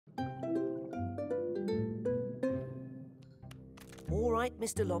right,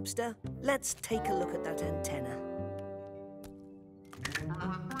 Mr. Lobster. Let's take a look at that antenna.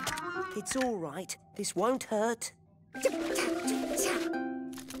 It's all right. This won't hurt.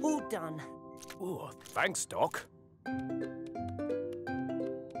 All done. Oh, thanks, Doc.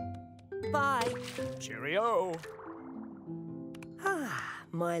 Bye. Cheerio. Ah,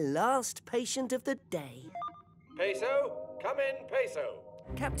 my last patient of the day. Peso, come in, Peso.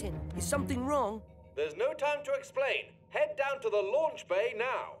 Captain, is something wrong? There's no time to explain. Head down to the launch bay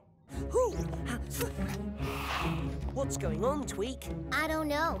now. Ooh. What's going on, Tweak? I don't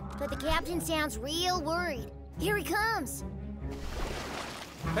know, but the captain sounds real worried. Here he comes.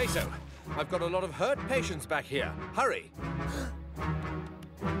 Peso, I've got a lot of hurt patients back here. Hurry.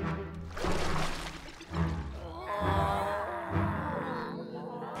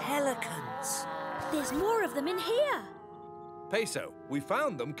 Pelicans. There's more of them in here. Peso, we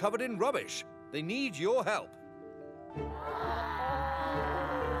found them covered in rubbish. They need your help.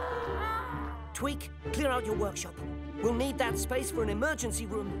 Tweak, clear out your workshop. We'll need that space for an emergency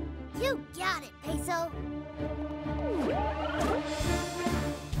room. You got it, Peso.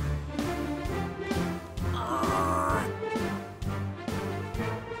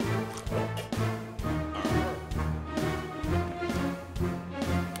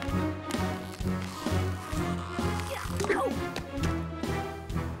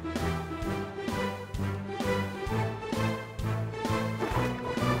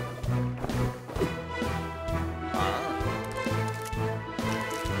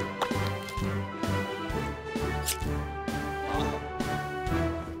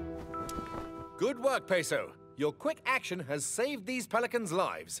 Good work, Peso. Your quick action has saved these pelicans'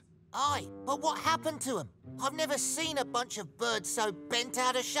 lives. Aye, but what happened to them? I've never seen a bunch of birds so bent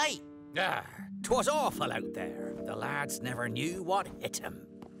out of shape. Ah, 'twas awful out there. The lads never knew what hit 'em.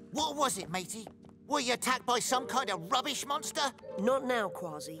 What was it, matey? Were you attacked by some kind of rubbish monster? Not now,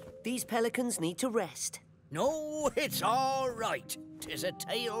 Kwazii. These pelicans need to rest. No, it's all right. 'Tis a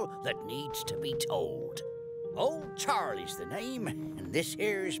tale that needs to be told. Old Charlie's the name, and this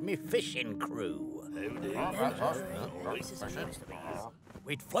here's me fishing crew.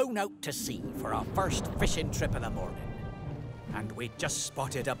 We'd flown out to sea for our first fishing trip in the morning, and we'd just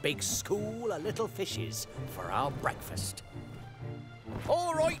spotted a big school of little fishes for our breakfast.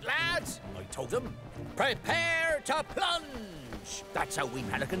 All right, lads, I told them, prepare to plunge. That's how we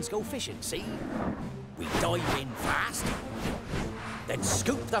pelicans go fishing, see? We dive in fast, then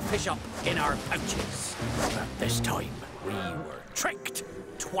scoop the fish up in our pouches. But this time, we were tricked.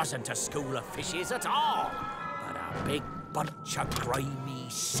 'Twasn't a school of fishes at all, but a big bunch of grimy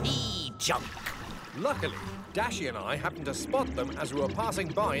sea junk. Luckily, Dashy and I happened to spot them as we were passing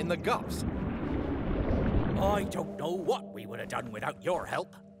by in the guffs. I don't know what we would have done without your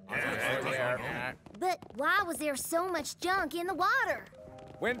help. But why was there so much junk in the water?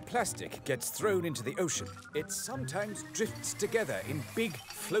 When plastic gets thrown into the ocean, it sometimes drifts together in big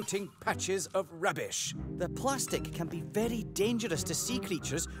floating patches of rubbish. The plastic can be very dangerous to sea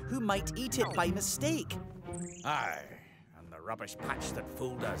creatures who might eat it by mistake. Aye, and the rubbish patch that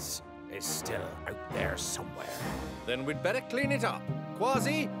fooled us is still out there somewhere. Then we'd better clean it up.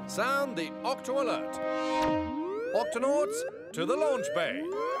 Kwazii, sound the Octo alert. Octonauts, to the launch bay.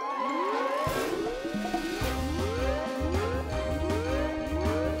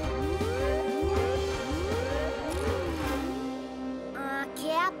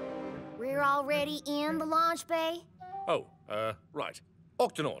 Cap, we're already in the launch bay? Oh, right.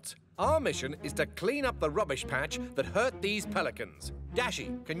 Octonauts, our mission is to clean up the rubbish patch that hurt these pelicans.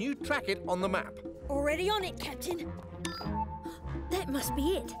 Dashy, can you track it on the map? Already on it, Captain. That must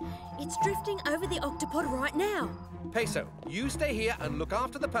be it. It's drifting over the Octopod right now. Peso, you stay here and look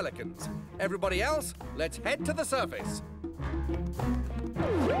after the pelicans. Everybody else, let's head to the surface.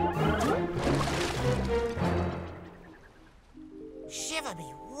 Shiver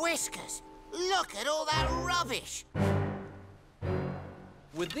me whiskers! Look at all that rubbish!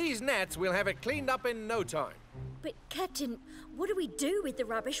 With these nets, we'll have it cleaned up in no time. But, Captain, what do we do with the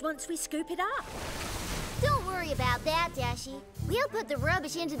rubbish once we scoop it up? Don't worry about that, Dashy. We'll put the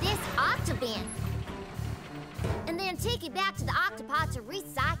rubbish into this octobin. And then take it back to the Octopod to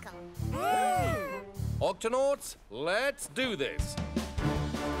recycle. Octonauts, let's do this.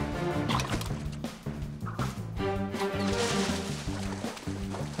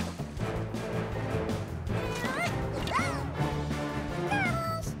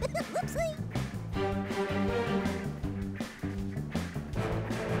 Whoopsie!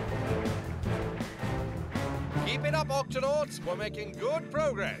 Keep it up, Octonauts. We're making good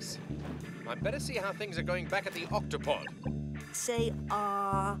progress. I'd better see how things are going back at the Octopod. Say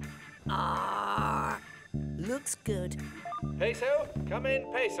ah. Looks good. Peso, come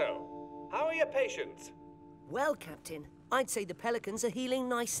in, Peso. How are your patients? Well, Captain, I'd say the pelicans are healing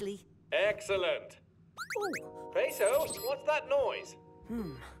nicely. Excellent. Oh, Peso, what's that noise?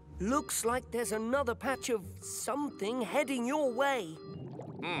 looks like there's another patch of something heading your way.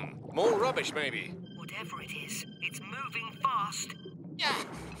 More rubbish, maybe. Whatever it is, it's moving fast.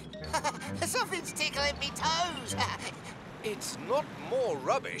 Something's tickling me toes. It's not more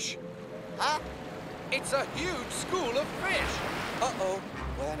rubbish. Huh? It's a huge school of fish. Uh-oh.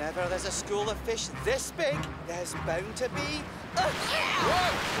 Whenever there's a school of fish this big, there's bound to be a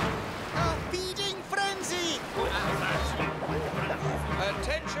feeding frenzy!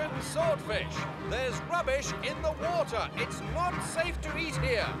 Attention, swordfish. There's rubbish in the water. It's not safe to eat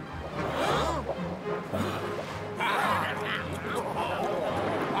here.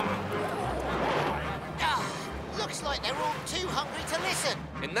 Looks like they're all too hungry to listen.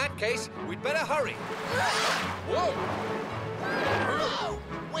 In that case, we'd better hurry. Whoa! Whoa!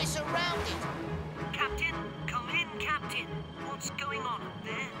 We're surrounded. Captain, come in, Captain. What's going on up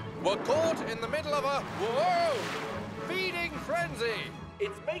there? We're caught in the middle of a... Whoa! Feeding frenzy.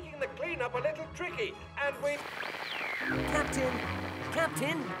 It's making the cleanup a little tricky, and we... Captain!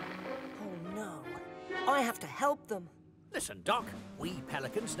 Captain! Oh, no. I have to help them. Listen, Doc, we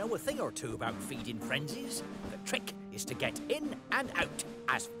pelicans know a thing or two about feeding frenzies. The trick is to get in and out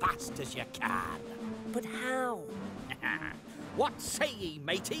as fast as you can. But how? What say ye,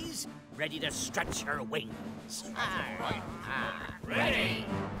 mateys? Ready to stretch your wings? Ready!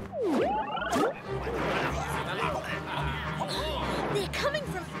 They're coming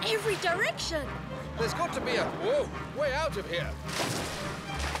from every direction. There's got to be a... Whoa! Way out of here.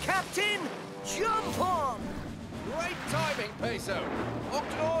 Captain, jump on! Great timing, Peso.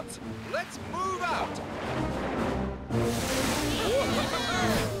 Octonauts, let's move out.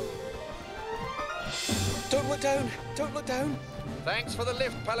 Don't look down! Don't look down! Thanks for the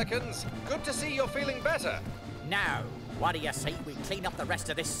lift, pelicans. Good to see you're feeling better. Now, what do you say we clean up the rest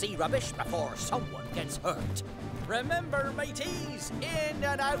of this sea rubbish before someone gets hurt? Remember, mateys, in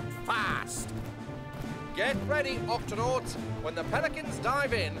and out fast. Get ready, Octonauts. When the pelicans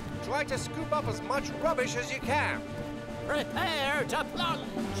dive in, try to scoop up as much rubbish as you can. Prepare to plunge.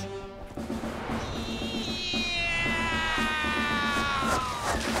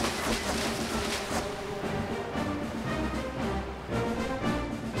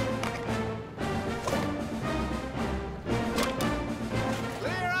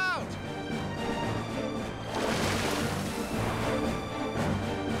 Clear out!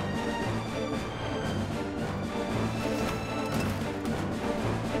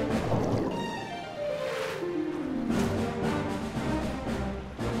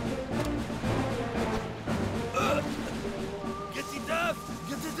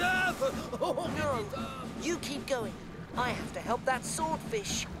 Oh, no! You keep going. I have to help that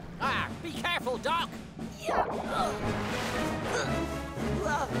swordfish. Ah, be careful, Doc.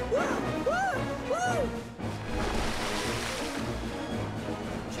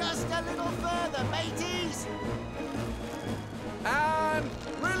 Just a little further, mateys. And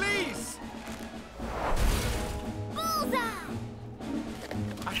release! Bullseye!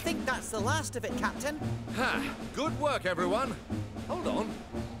 I think that's the last of it, Captain. Ha! Good work, everyone. Hold on.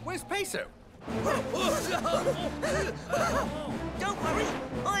 Where's Peso? Don't worry,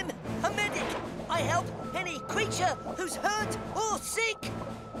 I'm a medic. I help any creature who's hurt or sick.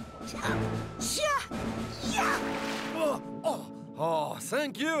 Oh,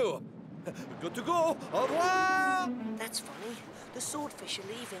 thank you. Good to go. Au revoir. That's funny. The swordfish are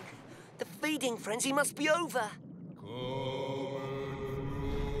leaving. The feeding frenzy must be over.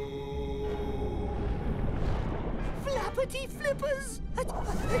 Flappity flippers!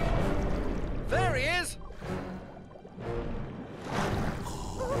 There he is.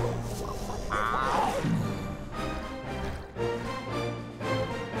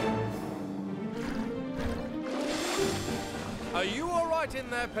 Are you all right in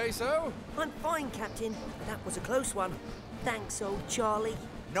there, Peso? I'm fine, Captain. That was a close one. Thanks, old Charlie.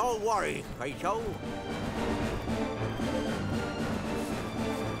 No worries, Peso.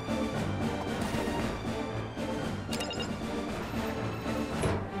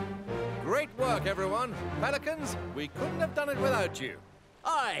 Great work, everyone. Pelicans, we couldn't have done it without you.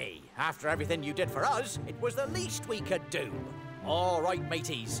 Aye, after everything you did for us, it was the least we could do. All right,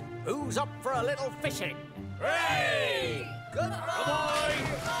 mateys, who's up for a little fishing? Hooray! Goodbye!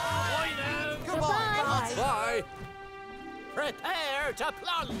 Bye now! Goodbye! Bye. Prepare to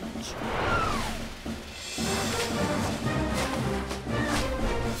plunge!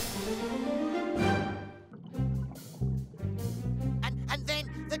 And then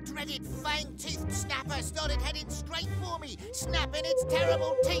the dreaded fang-toothed snapper started heading straight for me, snapping its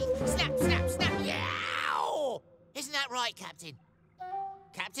terrible teeth. Snap, snap, snap. Yow! Isn't that right, Captain?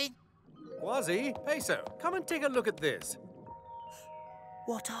 Captain? Kwazii, Peso, come and take a look at this.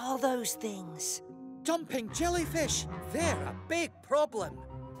 What are those things? Jumping jellyfish! They're a big problem.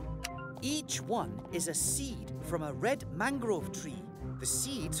 Each one is a seed from a red mangrove tree. The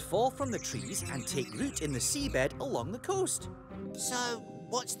seeds fall from the trees and take root in the seabed along the coast. So,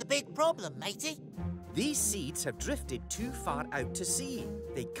 what's the big problem, matey? These seeds have drifted too far out to sea.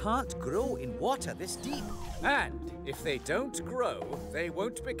 They can't grow in water this deep. And if they don't grow, they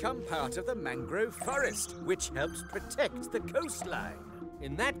won't become part of the mangrove forest, which helps protect the coastline.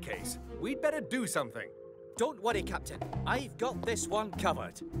 In that case, we'd better do something. Don't worry, Captain. I've got this one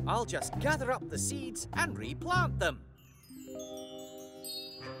covered. I'll just gather up the seeds and replant them.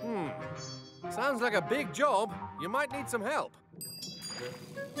 Sounds like a big job. You might need some help.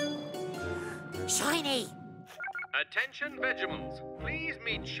 Shiny! Attention, Vegemals. Please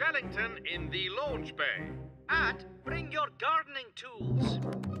meet Shellington in the launch bay. And bring your gardening tools.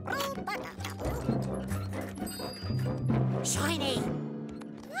 Shiny!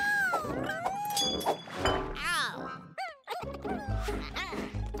 Ow!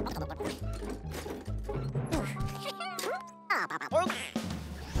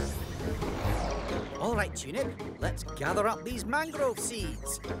 All right, Tulip, let's gather up these mangrove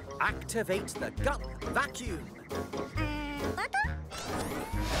seeds. Activate the gut vacuum.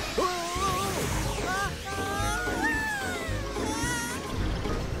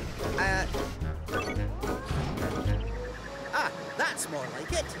 That's more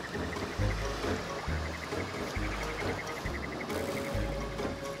like it.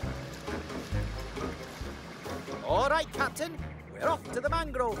 All right, Captain. We're off to the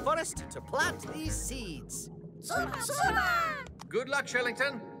mangrove forest to plant these seeds. Good luck,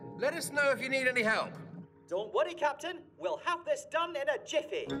 Shellington. Let us know if you need any help. Don't worry, Captain. We'll have this done in a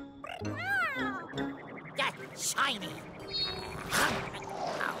jiffy. That's shiny!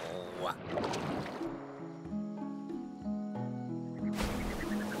 Ow.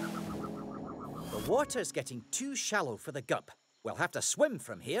 The water's getting too shallow for the gup. We'll have to swim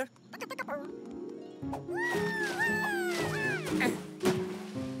from here.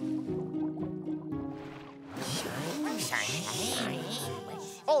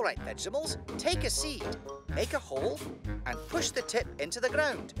 All right, Vegemals, take a seed, make a hole, and push the tip into the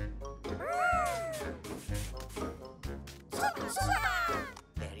ground.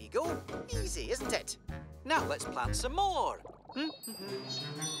 There you go. Easy, isn't it? Now let's plant some more.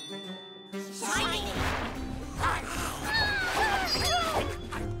 Shiny!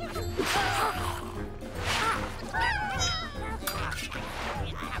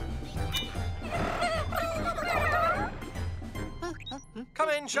 Come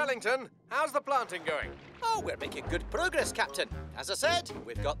in, Shellington. How's the planting going? Oh, we're making good progress, Captain. As I said,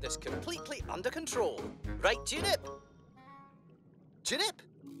 we've got this completely under control. Right, Tulip? Tulip?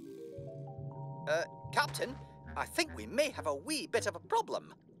 Captain, I think we may have a wee bit of a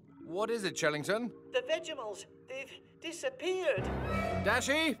problem. What is it, Shellington? The Vegemals, they've disappeared.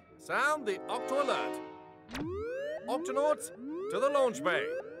 Dashi, sound the Octo alert. Octonauts, to the launch bay.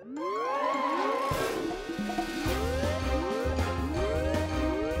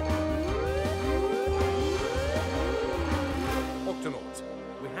 Octonauts,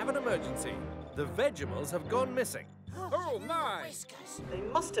 we have an emergency. The Vegemals have gone missing. Oh, my! Whiskers! They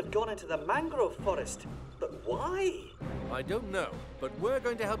must have gone into the mangrove forest. But why? I don't know, but we're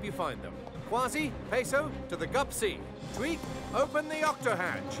going to help you find them. Kwazii, Peso, to the gup sea. Tweak, open the octo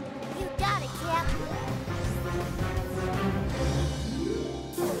hatch. You got it, Cap.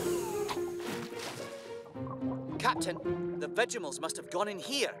 Captain, the Vegemals must have gone in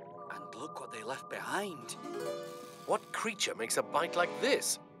here. And look what they left behind. What creature makes a bite like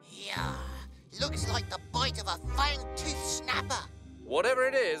this? Yeah, looks like the bite of a fang-toothed snapper. Whatever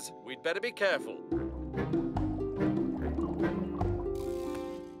it is, we'd better be careful.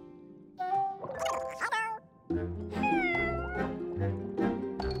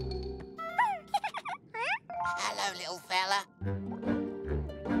 Hello, little fella.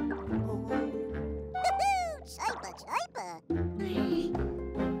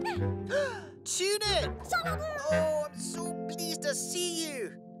 Tune it! Oh, I'm so pleased to see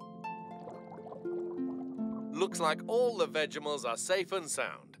you. Looks like all the Vegemals are safe and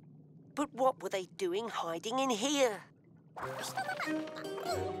sound. But what were they doing hiding in here?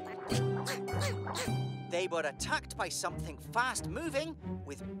 They were attacked by something fast-moving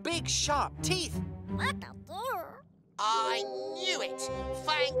with big, sharp teeth. I knew it!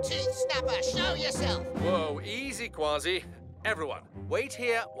 Fang-toothed snapper, show yourself! Whoa, easy, Kwazii. Everyone, wait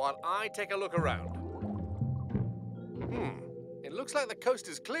here while I take a look around. It looks like the coast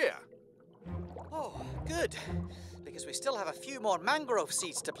is clear. Oh, good. Because we still have a few more mangrove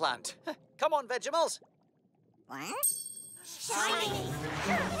seeds to plant. Come on, Vegemals. Shiny!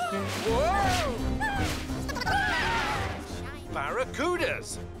 Whoa!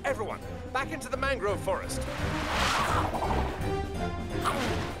 Barracudas! Everyone, back into the mangrove forest.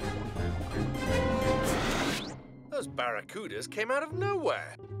 Those barracudas came out of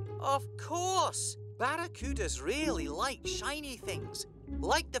nowhere. Of course! Barracudas really like shiny things,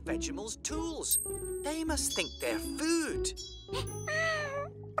 like the Vegemals' tools. They must think they're food.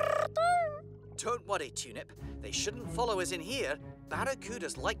 Don't worry, Tunip. They shouldn't follow us in here.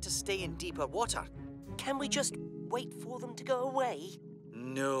 Barracudas like to stay in deeper water. Can we just wait for them to go away?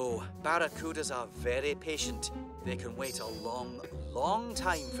 No, barracudas are very patient. They can wait a long, long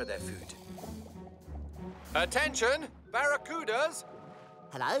time for their food. Attention, barracudas!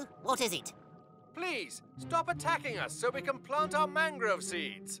 Hello? What is it? Please, stop attacking us so we can plant our mangrove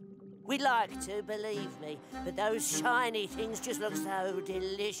seeds. We'd like to, believe me, but those shiny things just look so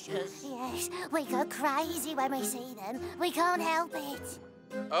delicious. Yes, we go crazy when we see them. We can't help it.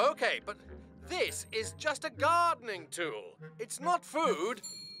 Okay, but this is just a gardening tool. It's not food.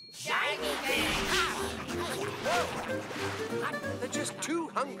 Shiny thing! They're just too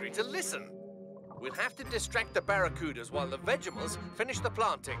hungry to listen. We'll have to distract the barracudas while the Vegemals finish the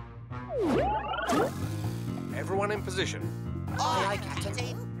planting. Everyone in position. Aye,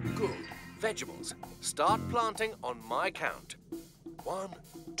 Captain. Good. Vegemals, start planting on my count. 1,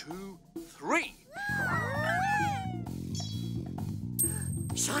 2, 3.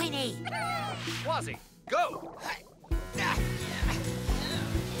 Shiny! Kwazii, go! There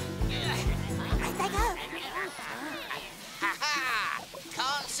they go. Ha-ha!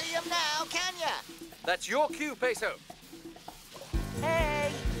 Can't see them now, can ya? That's your cue, Peso.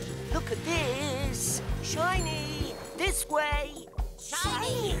 Hey, look at this. Shiny, this way.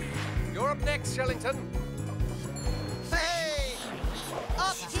 Shiny! You're up next, Shellington. Hey!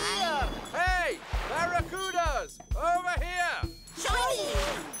 Up here! Hey, barracudas, over here! Shiny!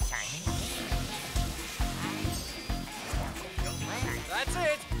 That's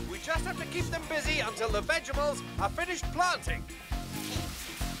it. We just have to keep them busy until the Vegemals are finished planting.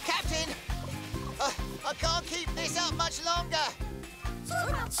 Captain! I can't keep this up much longer.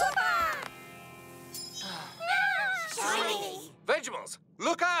 Shiny! Vegemals,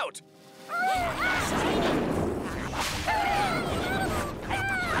 look out!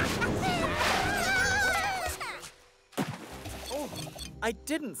 Oh, I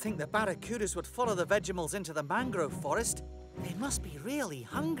didn't think the barracudas would follow the Vegemals into the mangrove forest. They must be really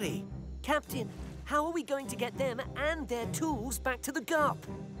hungry. Captain, how are we going to get them and their tools back to the gup?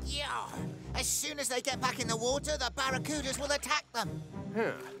 Yeah. As soon as they get back in the water, the barracudas will attack them.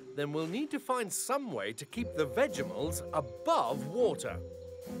 Then we'll need to find some way to keep the Vegemals above water.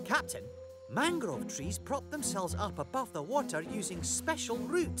 Captain, mangrove trees prop themselves up above the water using special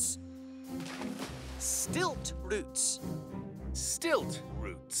roots. Stilt roots. Stilt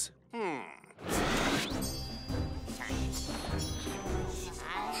roots.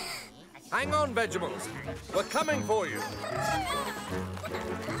 Hang on, Vegemals. We're coming for you.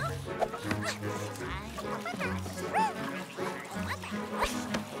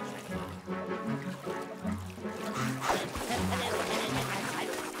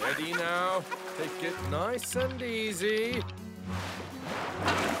 Ready now. Take it nice and easy.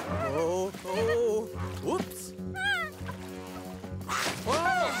 Oh, whoops.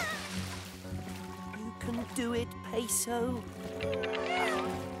 Oh! You can do it, Peso.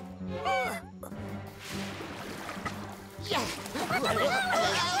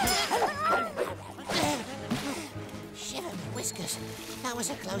 Shiver me whiskers. That was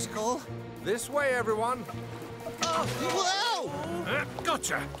a close call. This way, everyone. Oh, whoa!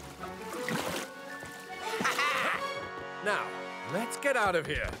 Gotcha. Now, let's get out of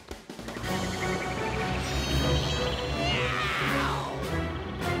here.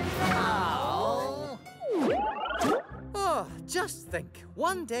 Oh, just think.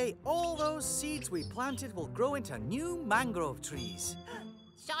 One day, all those seeds we planted will grow into new mangrove trees.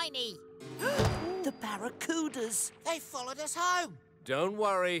 Shiny! The barracudas. They followed us home. Don't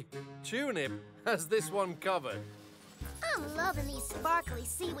worry. Tunip has this one covered. I'm loving these sparkly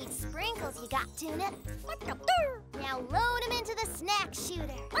seaweed sprinkles you got, Tunip. Now load them into the snack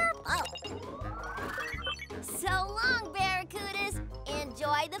shooter. Oh. So long, barracudas.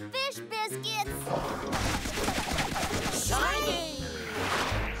 Enjoy the fish biscuits. Shiny!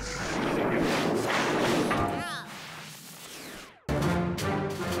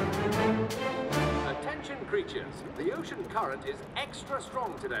 Attention creatures. The ocean current is extra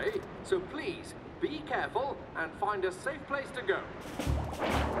strong today, so please be careful and find a safe place to go.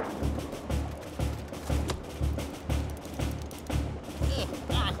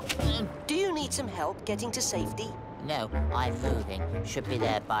 Do you need some help getting to safety? No, I'm moving. Should be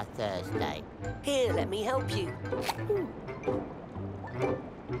there by Thursday. Here, let me help you.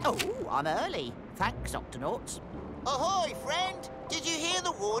 Oh, I'm early. Thanks, Octonauts. Ahoy, friend! Did you hear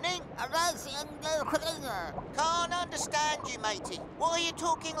the warning? Can't understand you, matey. Why are you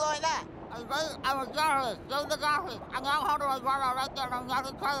talking like that?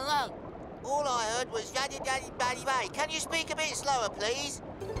 All I heard was yaddy daddy baddy bay. Can you speak a bit slower, please?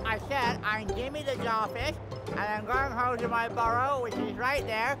 I said I'm Jimmy the Jawfish, and I'm going home to my burrow, which is right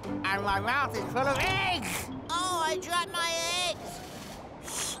there, and my mouth is full of eggs! Oh, I dropped my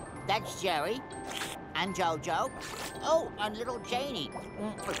eggs! That's Jerry. And Jojo. Oh, and little Janie.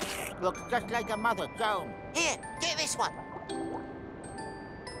 Looks just like her mother, Joan. Here, get this one.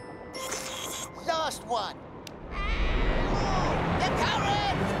 Last one. Oh, the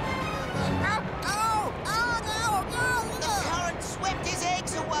current! The current swept his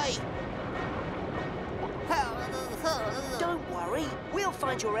eggs away. Don't worry, we'll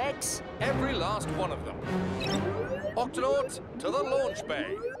find your eggs. Every last one of them. Octonauts, to the launch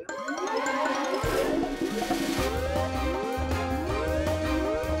bay.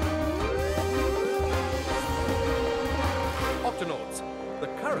 Octonauts, the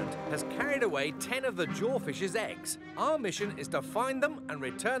current has carried away 10 of the jawfish's eggs. Our mission is to find them and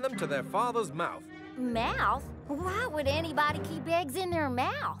return them to their father's mouth. Mouth? Why would anybody keep eggs in their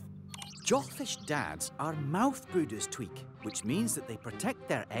mouth? Jawfish dads are mouth brooders, Tweak, which means that they protect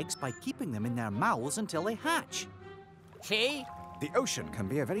their eggs by keeping them in their mouths until they hatch. See? The ocean can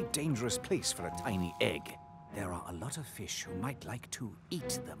be a very dangerous place for a tiny egg. There are a lot of fish who might like to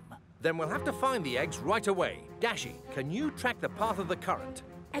eat them. Then we'll have to find the eggs right away. Dashi, can you track the path of the current?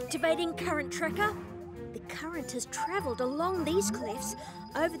 Activating current tracker. The current has travelled along these cliffs,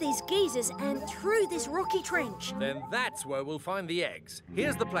 over these geysers and through this rocky trench. Then that's where we'll find the eggs.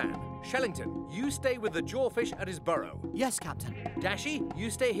 Here's the plan. Shellington, you stay with the jawfish at his burrow. Yes, Captain. Dashi, you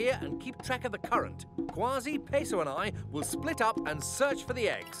stay here and keep track of the current. Kwazii, Peso and I will split up and search for the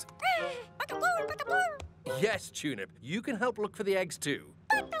eggs. Yes, Tunip, you can help look for the eggs too.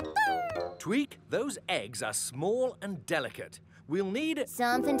 Tweak, those eggs are small and delicate. We'll need...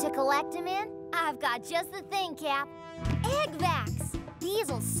 Something to collect them in? I've got just the thing, Cap. Egg vacs.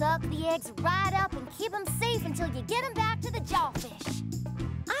 These'll suck the eggs right up and keep them safe until you get them back to the jawfish.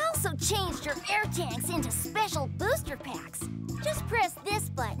 I also changed your air tanks into special booster packs. Just press this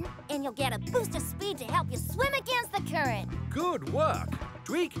button and you'll get a boost of speed to help you swim against the current. Good work.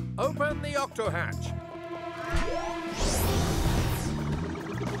 Tweak, open the octo hatch.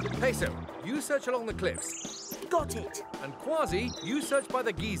 Peso, you search along the cliffs. Got it. And Kwazii, you search by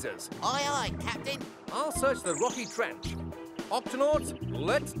the geysers. Aye, aye, Captain. I'll search the rocky trench. Octonauts,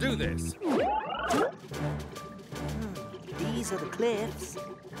 let's do this. These are the cliffs.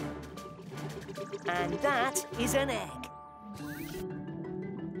 And that is an egg.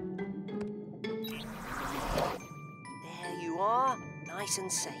 There you are, nice and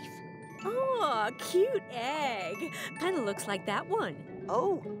safe. Oh, cute egg. Kind of looks like that one.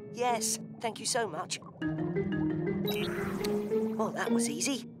 Oh, yes, thank you so much. Well, that was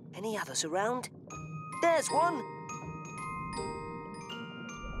easy. Any others around? There's one.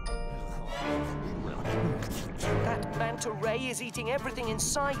 That manta ray is eating everything in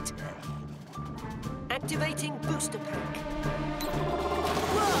sight. Activating booster pack.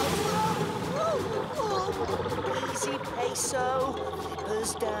 Whoa! Easy, Peso.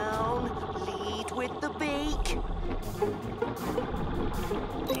 Flippers down. Lead with the beak.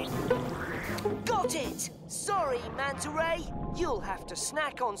 Got it! Sorry, manta ray. You'll have to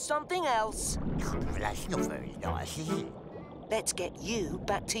snack on something else. That's not very nice, is it? Let's get you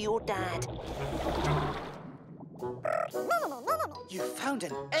back to your dad. You found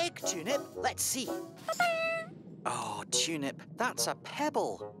an egg, Tunip. Let's see. Oh, Tunip, that's a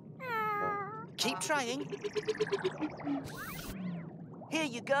pebble. Keep trying. Here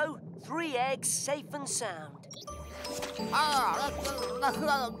you go. 3 eggs, safe and sound.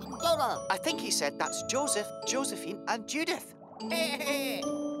 I think he said that's Joseph, Josephine, and Judith.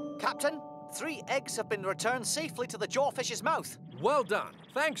 Captain, 3 eggs have been returned safely to the jawfish's mouth. Well done.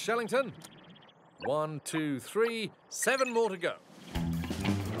 Thanks, Shellington. 1, 2, 3, 7 more to go.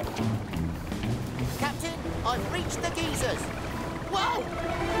 Captain, I've reached the geysers. Whoa!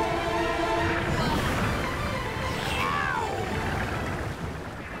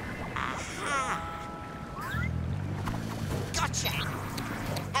 Aha! Gotcha!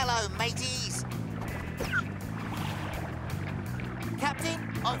 Hello, mateys.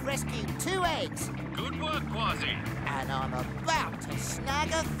 I've rescued 2 eggs. Good work, Kwazii. And I'm about to snag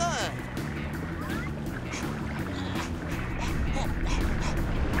a 3rd.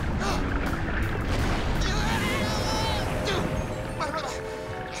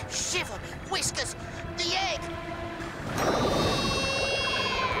 Shiver me whiskers! The egg!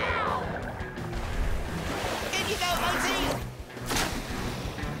 In you go, Mosey!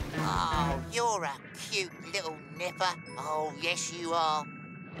 Oh, you're a cute little nipper. Oh, yes, you are.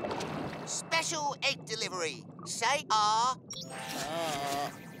 Special egg delivery. Say R.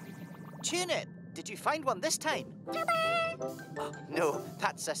 Tunip, did you find one this time? Oh, no,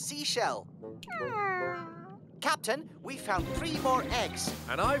 that's a seashell. Captain, we found 3 more eggs.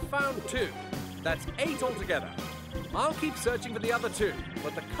 And I found 2. That's 8 altogether. I'll keep searching for the other 2,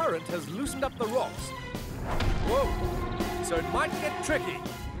 but the current has loosened up the rocks. Whoa! So it might get tricky.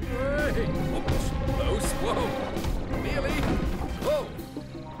 Hey. Oops. Close. Whoa! Nearly. Whoa!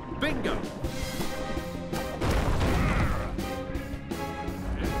 Bingo!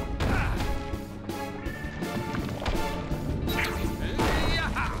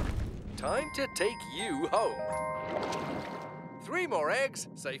 Time to take you home. 3 more eggs,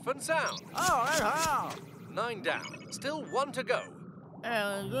 safe and sound. Oh, 9 down. Still 1 to go.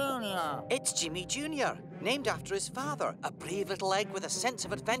 Junior. It's Jimmy Jr., named after his father, a brave little egg with a sense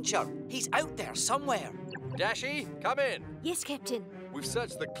of adventure. He's out there somewhere. Dashi, come in. Yes, Captain. We've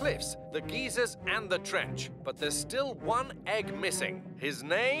searched the cliffs, the geysers, and the trench, but there's still 1 egg missing. His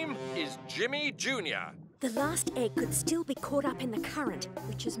name is Jimmy Jr. The last egg could still be caught up in the current,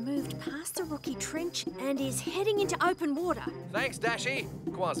 which has moved past the rocky trench and is heading into open water. Thanks, Dashi.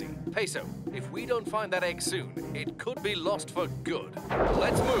 Kwazii, Peso, if we don't find that egg soon, it could be lost for good.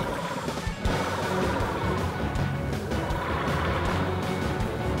 Let's move.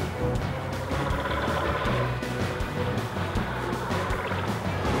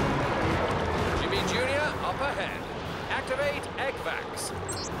 Jimmy Jr. up ahead. Activate egg vacs.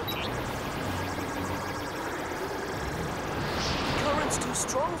 Current's too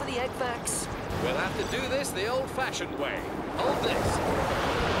strong for the egg vacs. We'll have to do this the old-fashioned way. Hold this.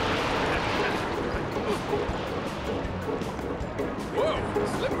 Whoa,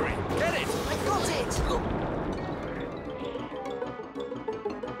 slippery. Get it. I got it.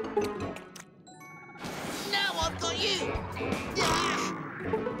 Now I've got you! Ah!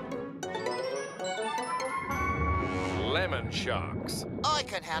 Lemon sharks. I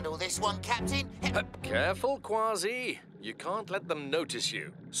can handle this one, Captain. Careful, Kwazii. You can't let them notice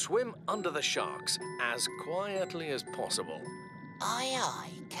you. Swim under the sharks as quietly as possible. Aye, aye,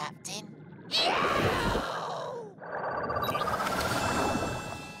 Captain.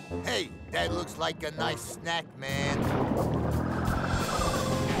 Hey, that looks like a nice snack, man.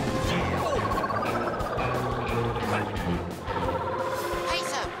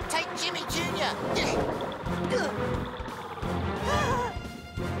 Peso, take Jimmy Jr.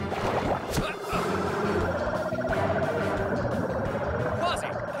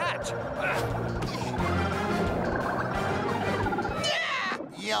 Kwazii, catch!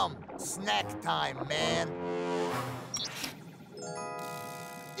 Yum, snack time, man.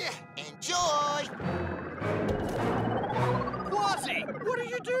 Enjoy! Kwazii, what did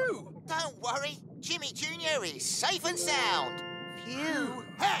you do? Don't worry, Jimmy Jr. is safe and sound. Phew.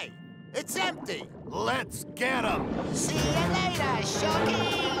 Hey, it's empty. Let's get him. See you later,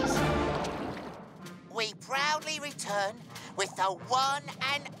 Sharkies! We proudly return with the one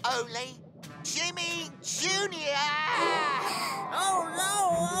and only Jimmy Jr. Oh, no!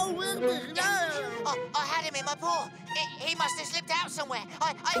 Oh, no! I had him in my paw. He must have slipped out somewhere.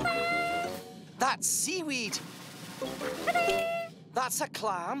 That's seaweed. That's a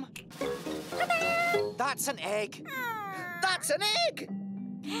clam. That's an egg. That's an egg!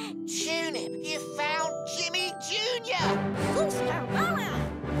 Tunip, you found Jimmy Jr.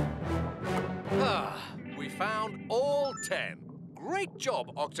 We found all 10. Great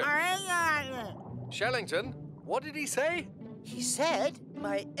job, Octo. Shellington, what did he say? He said,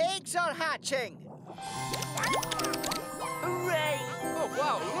 my eggs are hatching. Hooray! Oh,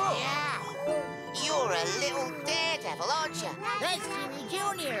 wow, look! Yeah. You're a little daredevil, aren't you? That's Jimmy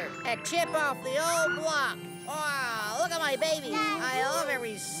Jr., a chip off the old block. Wow, look at my babies. I love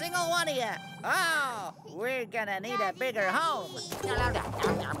every single one of you. Oh, we're gonna need a bigger home.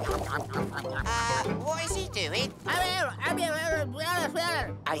 What is he doing?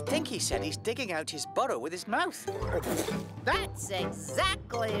 I think he said he's digging out his burrow with his mouth. That's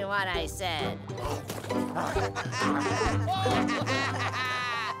exactly what I said.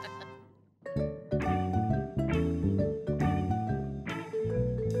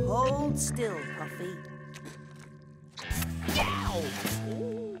 Hold still, Puffy. Yow!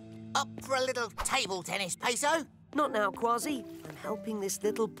 Up for a little table tennis, Peso? Not now, Kwazii. I'm helping this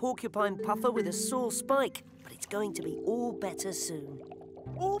little porcupine puffer with a sore spike, but it's going to be all better soon.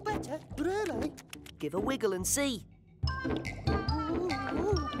 All better? Really? Give a wiggle and see.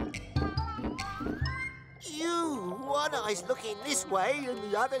 One eye's looking this way and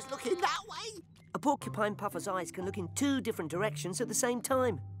the other's looking that way. A porcupine puffer's eyes can look in 2 different directions at the same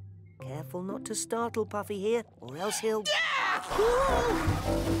time. Careful not to startle Puffy here, or else he'll...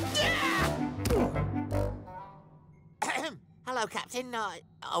 Hello, Captain. I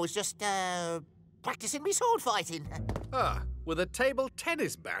was just, practicing me sword fighting. Ah, with a table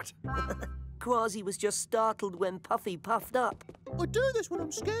tennis bat? Kwazii was just startled when Puffy puffed up. I do this when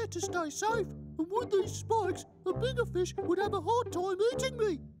I'm scared to stay safe. And with these spikes, a bigger fish would have a hard time eating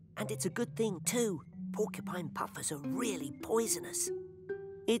me. And it's a good thing, too. Porcupine puffers are really poisonous.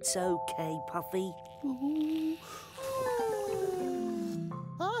 It's okay, Puffy.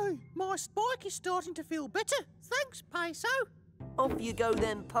 Hey, my spike is starting to feel better. Thanks, Peso. Off you go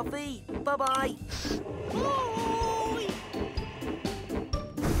then, Puffy. Bye-bye. Bye!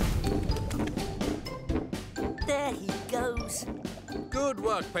 There he goes. Good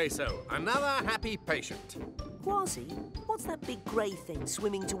work, Peso. Another happy patient. Kwazii, what's that big grey thing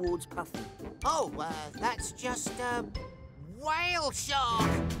swimming towards Puffy? Oh, that's just a whale shark.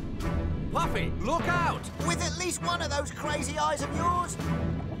 Puffy, look out! With at least one of those crazy eyes of yours.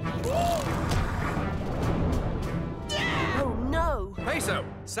 Oh, no! Peso,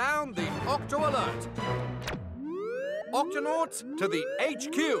 sound the Octo alert. Octonauts to the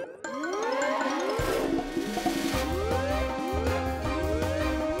HQ.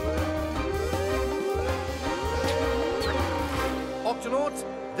 Octonauts,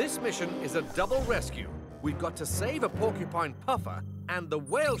 this mission is a double rescue. We've got to save a porcupine puffer and the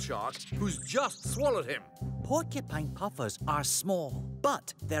whale shark who's just swallowed him. Porcupine puffers are small,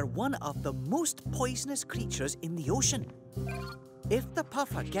 but they're one of the most poisonous creatures in the ocean. If the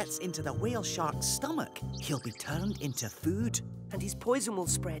puffer gets into the whale shark's stomach, he'll be turned into food. And his poison will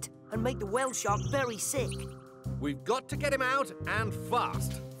spread and make the whale shark very sick. We've got to get him out and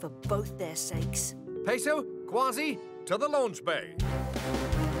fast. For both their sakes. Peso, Kwazii, to the launch bay.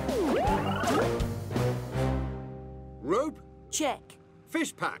 Rope? Check.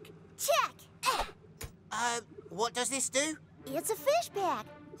 Fish pack? Check! What does this do? It's a fish pack.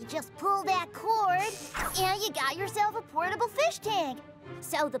 You just pull that cord, and you got yourself a portable fish tank.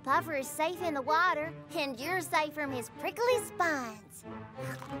 So the puffer is safe in the water, and you're safe from his prickly spines.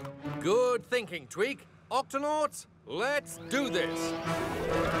 Good thinking, Tweak. Octonauts, let's do this.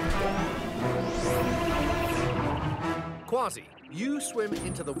 Kwazii, you swim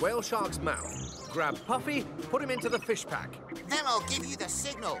into the whale shark's mouth. Grab Puffy, put him into the fish pack. Then I'll give you the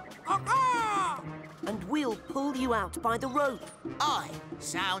signal. And we'll pull you out by the rope. Aye,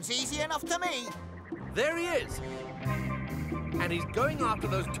 sounds easy enough to me. There he is. And he's going after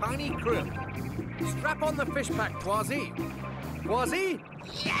those tiny krill. Strap on the fish pack, Kwazii. Kwazii?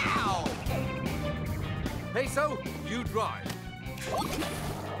 Yow! Peso, you drive.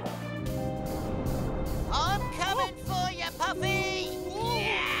 I'm coming for you, Puffy!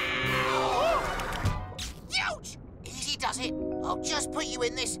 Yow! Ouch! Easy does it. I'll just put you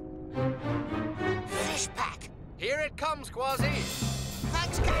in this fish pack. Here it comes, Kwazii.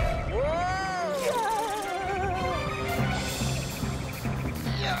 Thanks, Cap.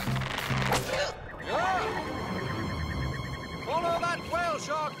 Follow that whale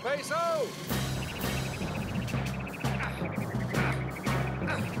shark, Peso!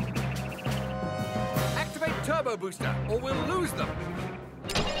 Activate turbo booster, or we'll lose them.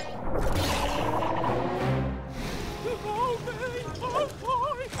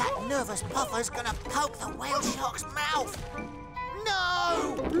 That nervous puffer's gonna poke the whale shark's mouth.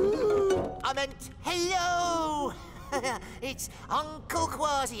 No! I meant hello! It's Uncle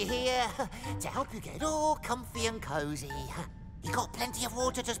Kwazii here to help you get all comfy and cozy. You got plenty of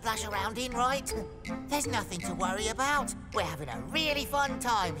water to splash around in, right? There's nothing to worry about. We're having a really fun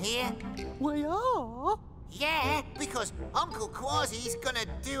time here. We are? Yeah, because Uncle Kwazii's gonna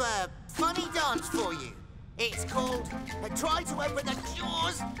do a funny dance for you. It's called Try to Open the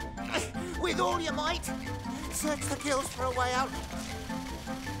Jaws with all your might. Search the gills for a way out.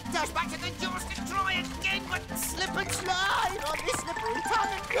 Dash back to the jaws to try again, but slip and slide on this slippery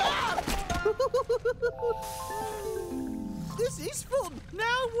tongue and This is fun.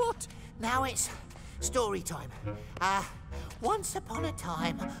 Now what? Now it's story time. Once upon a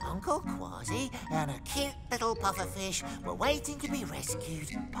time, Uncle Kwazii and a cute little pufferfish were waiting to be rescued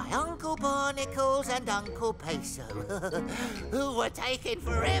by Uncle Barnacles and Uncle Peso, who were taken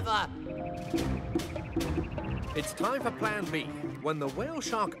forever. It's time for Plan B. When the whale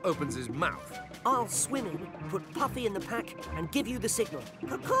shark opens his mouth, I'll swim in, put Puffy in the pack, and give you the signal.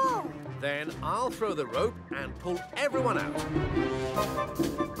 Caw-caw! then I'll throw the rope and pull everyone out.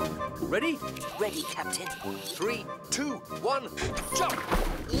 Ready? Ready, Captain. 3, 2, 1, jump!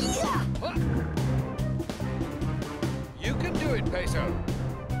 Yeah! You can do it, Peso.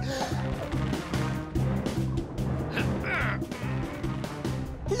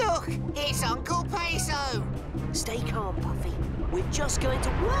 Look, it's Uncle Peso. Stay calm, Puffy. We're just going to...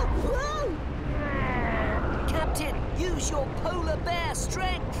 Whoa! Whoa! Captain, use your polar bear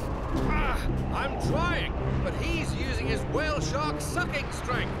strength. I'm trying, but he's using his whale shark sucking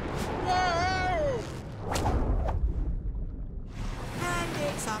strength. Whoa! And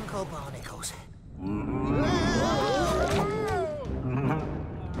it's Uncle Barnacles.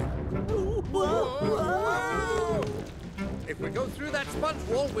 If we go through that sponge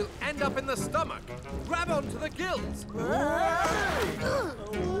wall, we'll end up in the stomach. Grab onto the gills.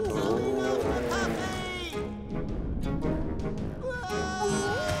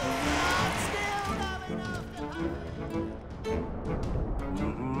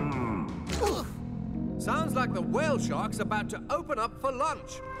 Sounds like the whale shark's about to open up for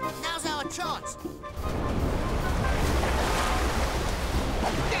lunch. Now's our chance.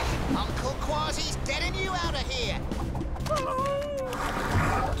 Uncle Kwazii's getting you out of here.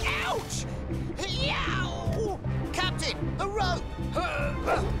 Ouch! Yow! Captain, a rope!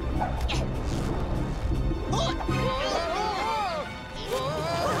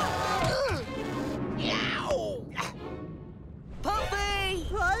 Yow! Puffy!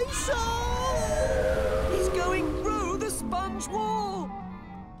 Peso! He's going through the sponge wall!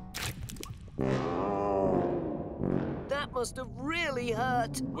 That must have really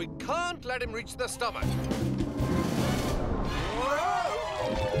hurt. We can't let him reach the stomach.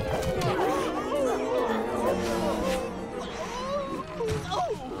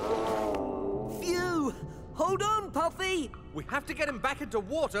 Phew! Hold on, Puffy! We have to get him back into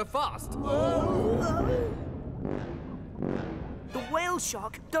water fast. The whale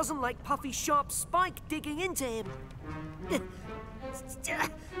shark doesn't like Puffy's sharp spike digging into him.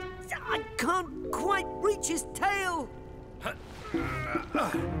 I can't quite reach his tail.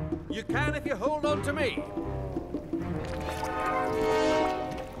 You can if you hold on to me.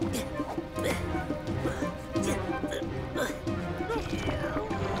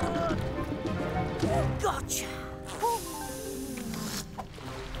 Gotcha.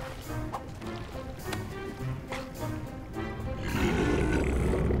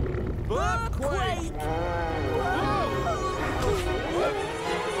 Earthquake!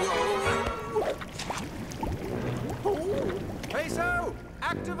 Peso,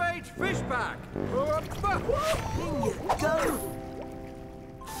 activate fish pack. In you go.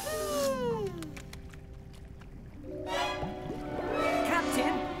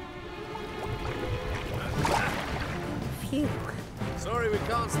 Captain. Phew. Sorry we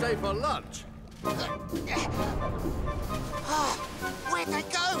can't stay for lunch. Where'd they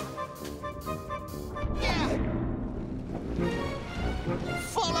go? Yeah.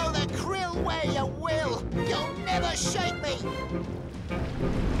 Follow the krill where you will. You'll never shake me.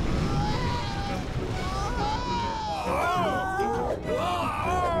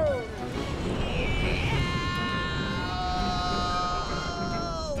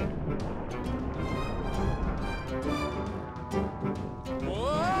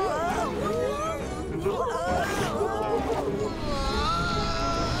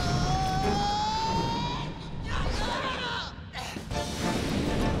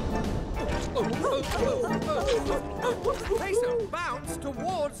 Peso, bounce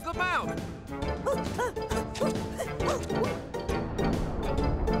towards the mouth.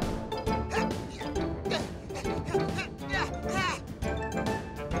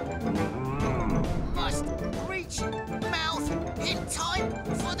 Must reach mouth in time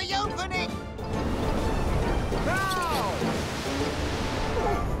for the opening. Now!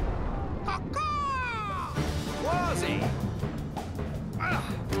 Kwazii!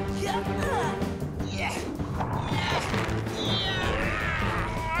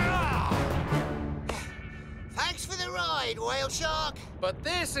 Thanks for the ride, whale shark. But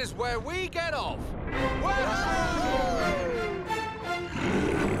this is where we get off.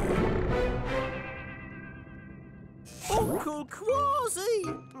 Uncle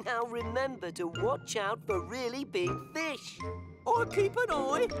Kwazii! Now remember to watch out for really big fish. I keep an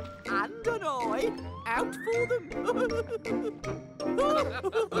eye and an eye out for them.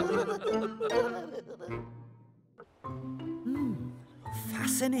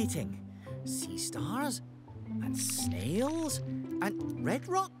 Fascinating. Sea stars and snails and red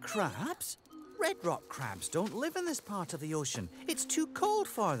rock crabs. Red rock crabs don't live in this part of the ocean. It's too cold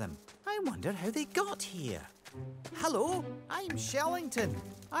for them. I wonder how they got here. Hello, I'm Shellington.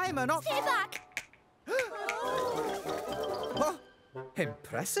 I'm an Stay back! Oh,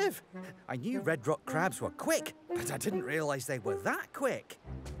 impressive. I knew red rock crabs were quick, but I didn't realise they were that quick.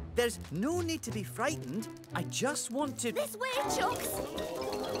 There's no need to be frightened. I just want to... This way, Chunks!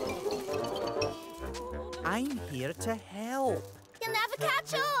 I'm here to help. You'll never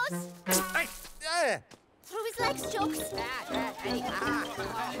catch us! Hey, Through his legs, Chunks!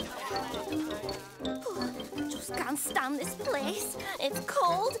 Just can't stand this place. It's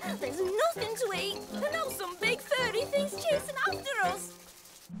cold, there's nothing to eat, and now some big furry thing's chasing after us.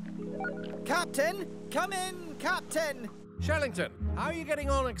 Captain! Come in, Captain! Shellington, how are you getting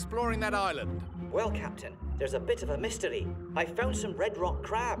on exploring that island? Well, Captain, there's a bit of a mystery. I found some red rock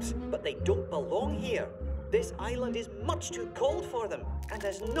crabs, but they don't belong here. This island is much too cold for them, and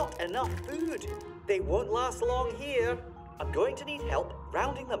there's not enough food. They won't last long here. I'm going to need help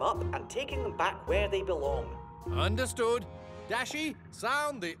rounding them up and taking them back where they belong. Understood. Dashy,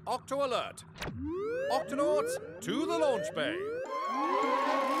 sound the Octo alert. Octonauts, to the launch bay.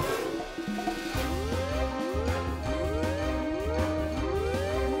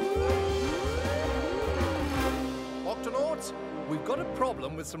 Octonauts, we've got a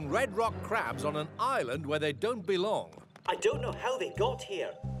problem with some red rock crabs on an island where they don't belong. I don't know how they got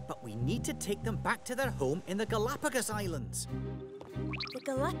here, but we need to take them back to their home in the Galapagos Islands. The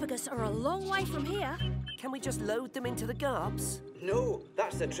Galapagos are a long way from here. Can we just load them into the garbs? No,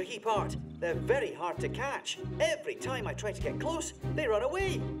 that's the tricky part. They're very hard to catch. Every time I try to get close, they run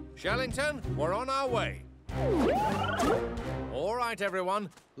away. Shellington, we're on our way. All right,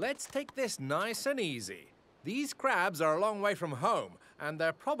 everyone, let's take this nice and easy. These crabs are a long way from home, and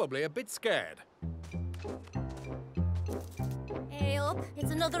they're probably a bit scared. Hey up,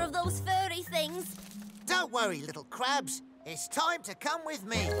 it's another of those furry things. Don't worry, little crabs. It's time to come with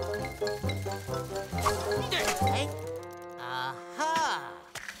me. Hey. Aha!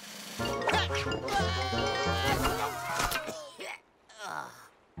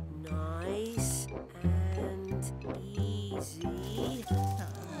 Nice and easy.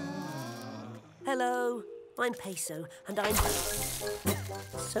 Hello, I'm Peso, and I'm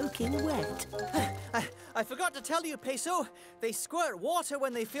soaking wet. I forgot to tell you, Peso. They squirt water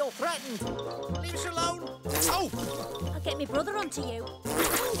when they feel threatened. Leave us alone. Oh! I'll get my brother onto you.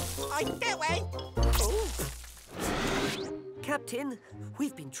 I get away. Captain,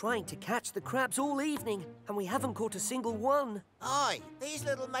 we've been trying to catch the crabs all evening, and we haven't caught a single one. Aye, these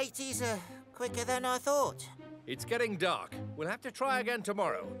little mateys are quicker than I thought. It's getting dark. We'll have to try again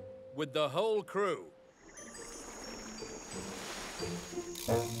tomorrow, with the whole crew.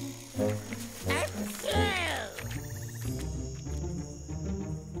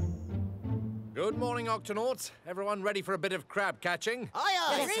 Good morning, Octonauts. Everyone ready for a bit of crab catching?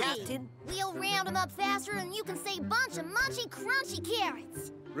 Aye, Ready. Captain. We'll round them up faster than you can say bunch of munchy, crunchy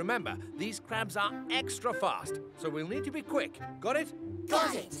carrots. Remember, these crabs are extra fast, so we'll need to be quick. Got it?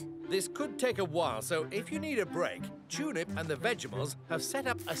 Got it. This could take a while, so if you need a break, Tunip and the Vegemals have set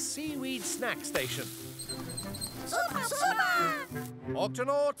up a seaweed snack station. Super, super!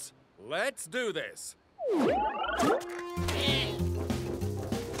 Octonauts, let's do this.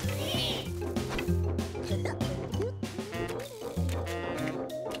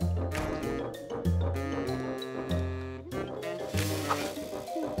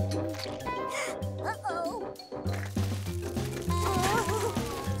 Uh-oh.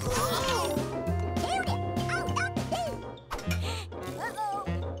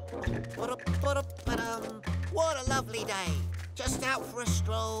 What a lovely day. Just out for a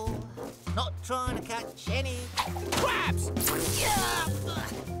stroll. Not trying to catch any crabs. Yeah!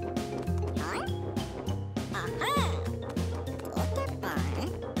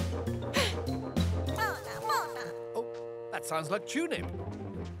 Oh, that sounds like Tunip.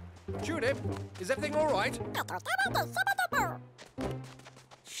 Tunip, is everything all right?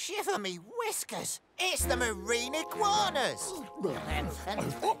 Shiver me whiskers. It's the marine iguanas. And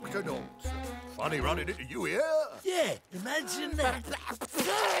Octonauts. Funny running into you here. Yeah, imagine that.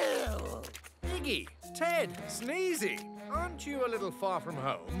 Iggy, Ted, Sneezy, aren't you a little far from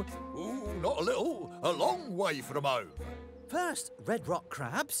home? Ooh, not a little. A long way from home. First, red rock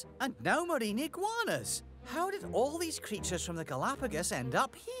crabs, and now marine iguanas. How did all these creatures from the Galapagos end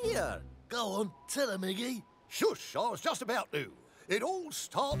up here? Go on, tell them, Iggy. Shush, I was just about to. It all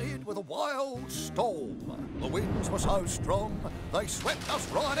started with a wild storm. The winds were so strong, they swept us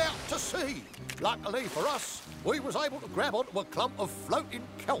right out to sea. Luckily for us, we was able to grab onto a clump of floating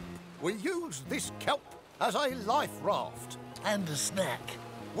kelp. We used this kelp as a life raft. And a snack.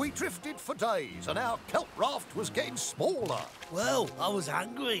 We drifted for days and our kelp raft was getting smaller. Well, I was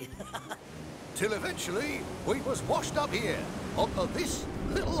hungry. Till eventually we was washed up here onto this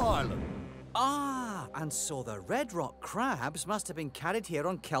little island. Ah, and so the red rock crabs must have been carried here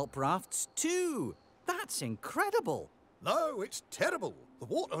on kelp rafts too. That's incredible. No, it's terrible. The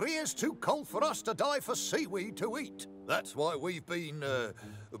water here's too cold for us to dive for seaweed to eat. That's why we've been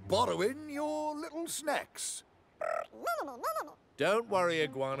borrowing your little snacks. Don't worry,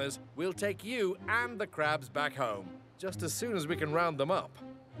 iguanas. We'll take you and the crabs back home, just as soon as we can round them up.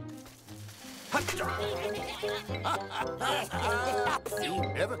 You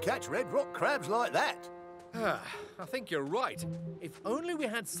never catch red rock crabs like that. I think you're right. If only we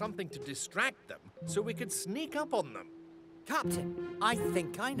had something to distract them so we could sneak up on them. Captain, I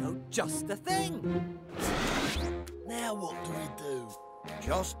think I know just the thing. Now what do we do?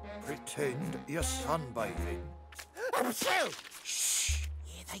 Just pretend you're sunbathing. Shh!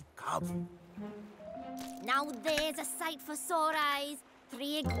 Here they come. Now there's a sight for sore eyes.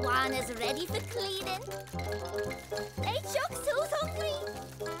 3 iguanas ready for cleaning. Hey, Chucks, who's hungry?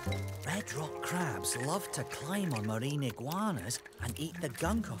 Red rock crabs love to climb on marine iguanas and eat the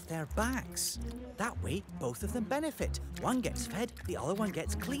gunk off their backs. That way, both of them benefit. One gets fed, the other one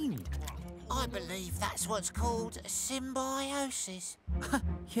gets cleaned. I believe that's what's called symbiosis.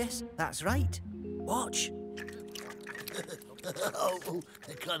 Yes, that's right. Watch. Oh,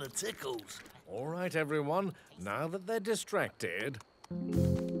 it kind of tickles. All right, everyone. Now that they're distracted...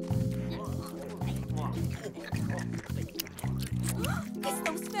 It's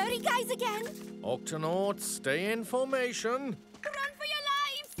those furry guys again. Octonauts, stay in formation. Run for your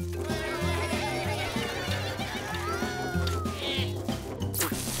lives! Hey,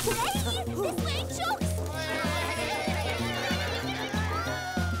 this way, Chucks!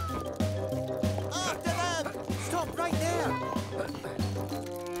 After them! Stop right there!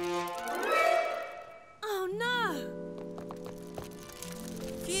 Oh, no!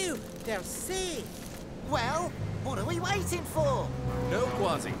 Phew, they're safe. Well, what are we waiting for? No,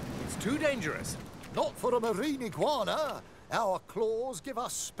 Kwazii. It's too dangerous. Not for a marine iguana. Our claws give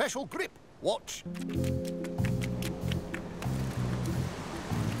us special grip. Watch.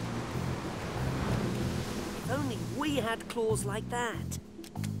 If only we had claws like that.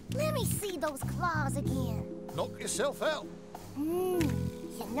 Let me see those claws again. Knock yourself out. You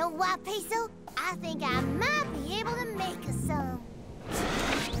know what, Peso? I think I might be able to make us some.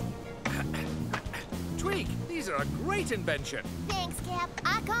 Tweak, these are a great invention. Thanks, Cap.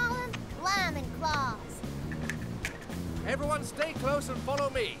 I call them climbing claws. Everyone stay close and follow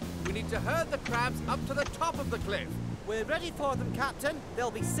me. We need to herd the crabs up to the top of the cliff. We're ready for them, Captain. They'll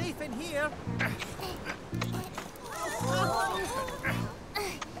be safe in here.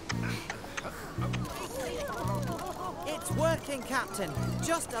 It's working, Captain.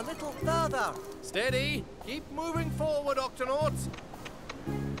 Just a little further. Steady. Keep moving forward, Octonauts.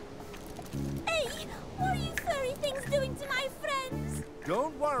 Hey, what are you furry things doing to my friends?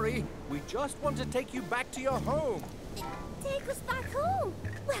 Don't worry. We just want to take you back to your home. Take us back home?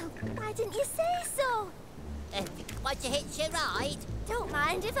 Well, why didn't you say so? Want to hitch a ride? Don't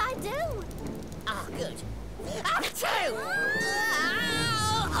mind if I do. Ah, good. Achoo!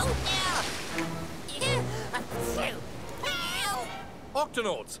 Oh, no! Achoo! Ow!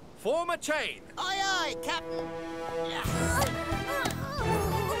 Octonauts, form a chain. Aye, aye, Captain.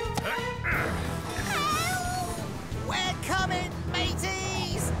 We're coming,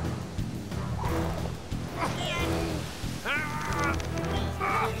 mateys!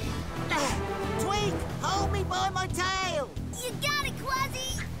 Tweak, hold me by my tail! You got it,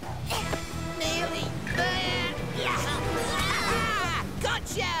 Kwazii! Nearly there!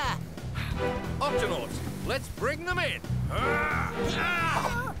 Gotcha! Octonauts, let's bring them in.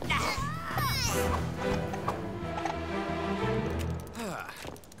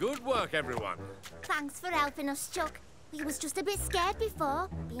 Good work, everyone. Thanks for helping us, Chuck. We was just a bit scared before,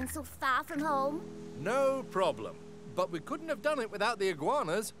 being so far from home. No problem. But we couldn't have done it without the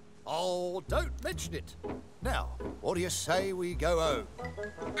iguanas. Oh, don't mention it. Now, what do you say we go home?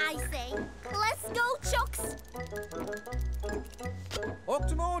 I say, let's go, Chucks!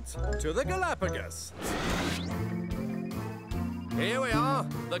 Octonauts, to the Galapagos. Here we are,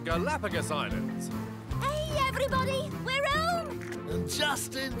 the Galapagos Islands. Hey, everybody, we're home! And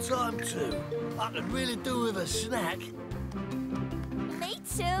just in time, too. I could really do with a snack. Me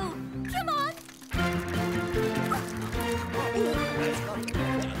too. Come on.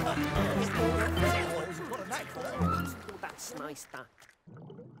 That's nice, that.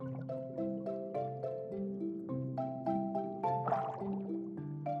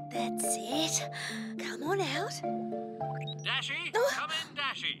 That's it. Come on out. Dashy, come in,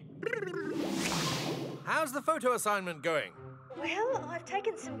 Dashy. how's the photo assignment going? Well, I've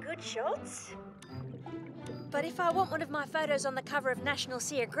taken some good shots. But if I want one of my photos on the cover of National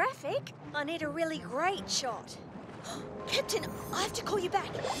Geographic, I need a really great shot. Captain, I have to call you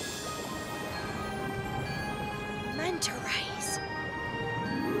back. Manta rays.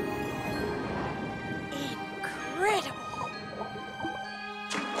 Incredible.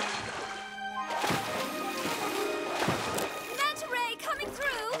 Manta ray coming through.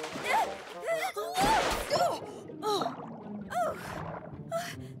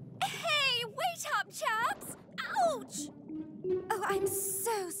 Hey, wait up, chaps. Ouch. Oh, I'm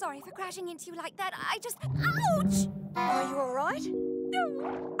so sorry for crashing into you like that. Ouch! Are you all right?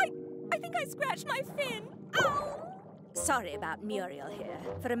 No, I think I scratched my fin. Ow! Sorry about Muriel here.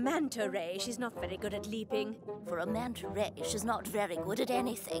 For a manta ray, she's not very good at leaping. For a manta ray, she's not very good at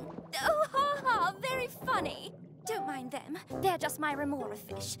anything. Oh, ha ha, very funny. Don't mind them. They're just my remora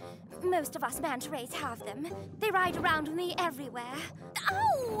fish. Most of us manta rays have them. They ride around with me everywhere.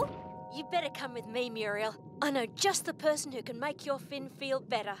 Ow! You better come with me, Muriel. I know just the person who can make your fin feel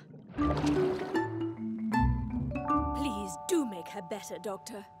better. Please do make her better,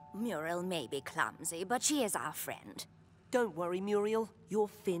 Doctor. Muriel may be clumsy, but she is our friend. Don't worry, Muriel. Your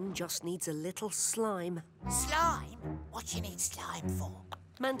fin just needs a little slime. Slime? What you need slime for?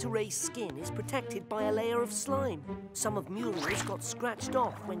 Manta ray's skin is protected by a layer of slime. Some of Muriel's got scratched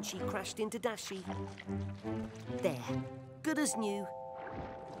off when she crashed into Dashi. There. Good as new.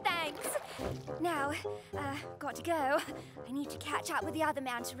 Thanks. Now, got to go. I need to catch up with the other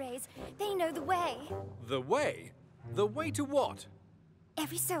manta rays. They know the way. The way? The way to what?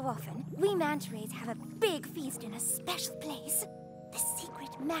 Every so often, we manta rays have a big feast in a special place. The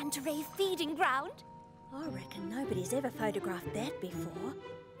secret manta ray feeding ground. I reckon nobody's ever photographed that before.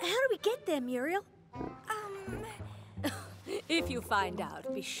 How do we get there, Muriel? If you find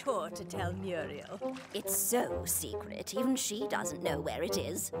out, be sure to tell Muriel. It's so secret, even she doesn't know where it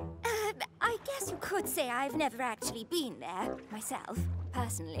is. I guess you could say I've never actually been there, myself,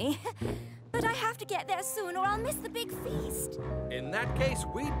 personally. But I have to get there soon or I'll miss the big feast. In that case,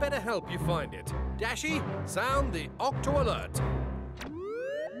 we'd better help you find it. Dashi, sound the Octo alert.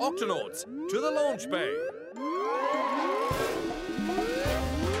 Octonauts, to the launch bay.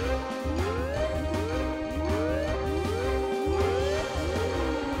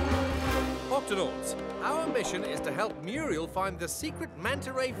 Octonauts, our mission is to help Muriel find the secret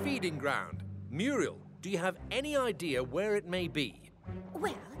manta ray feeding ground. Muriel, do you have any idea where it may be?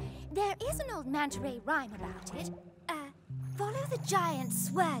 Well, there is an old manta ray rhyme about it. Follow the giant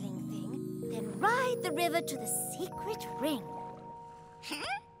swirling thing, then ride the river to the secret ring.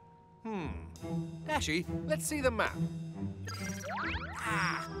 Dashi, let's see the map.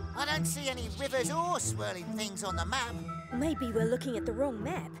 I don't see any rivers or swirling things on the map. Maybe we're looking at the wrong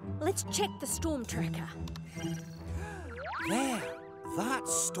map. Let's check the storm tracker. There! That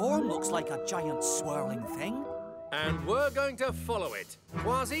storm looks like a giant swirling thing. And we're going to follow it.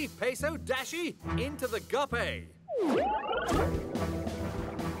 Kwazii, Peso, Dashi, into the guppy.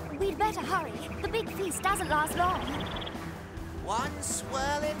 We'd better hurry. The big feast doesn't last long. One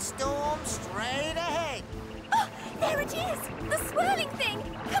swirling storm straight ahead. Oh, there it is! The swirling thing!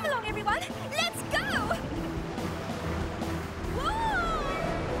 Come along, everyone! Let's go! Whoa!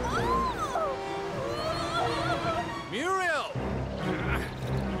 Oh! Muriel!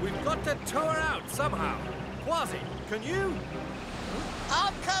 We've got to tow her out somehow. Kwazii, can you?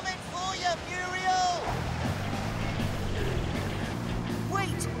 I'm coming for you, Muriel!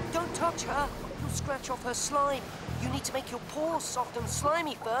 Wait! Don't touch her. You'll scratch off her slime. You need to make your paws soft and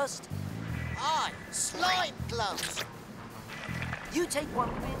slimy first. Aye, slime gloves. You take one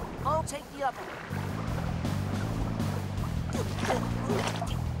fin, I'll take the other.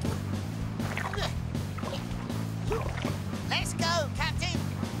 Let's go, Captain.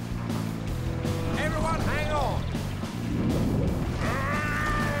 Everyone, hang on.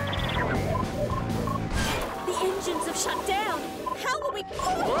 The engines have shut down. How will we...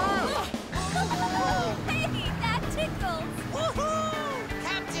 Hey, that tickles! Woohoo!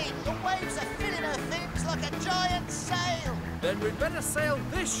 Captain, the waves are filling her fins like a giant sail. Then we'd better sail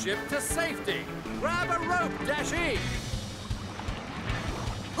this ship to safety. Grab a rope, Dashi.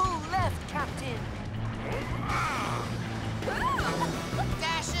 Pull left, Captain.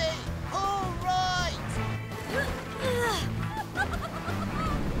 Dashi, pull right.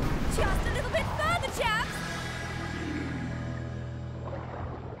 Just a little bit further, chaps!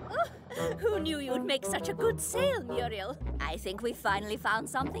 Who knew you'd make such a good sail, Muriel? I think we finally found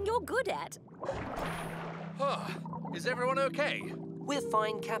something you're good at. Is everyone okay? We're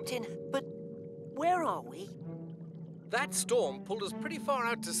fine, Captain, but where are we? That storm pulled us pretty far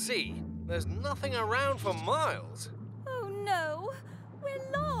out to sea. There's nothing around for miles. Oh no,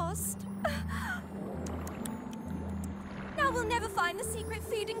 we're lost. Now we'll never find the secret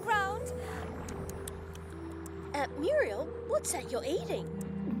feeding ground. Muriel, what's that you're eating?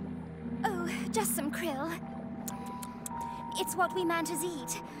 Oh, just some krill. It's what we mantas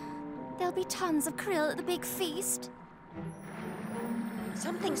eat. There'll be tons of krill at the big feast.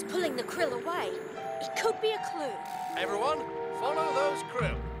 Something's pulling the krill away. It could be a clue. Everyone, follow those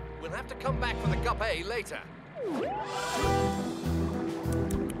krill. We'll have to come back for the guppy later.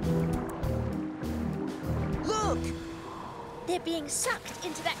 Look! They're being sucked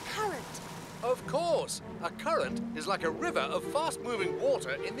into that current. Of course. A current is like a river of fast-moving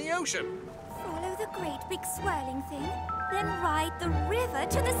water in the ocean. Follow the great big swirling thing, then ride the river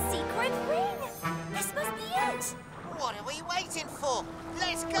to the secret ring. This must be it. What are we waiting for?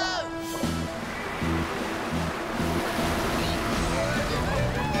 Let's go!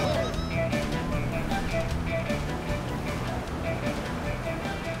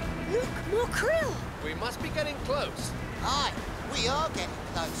 Look, more krill. We must be getting close. Aye, we are getting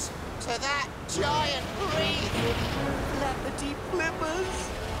close to that giant reef. Flappity flippers!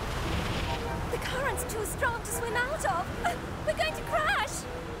 The current's too strong to swim out of. We're going to crash.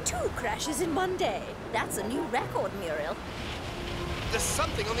 2 crashes in one day. That's a new record, Muriel. There's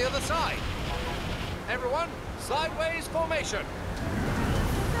something on the other side. Everyone, sideways formation.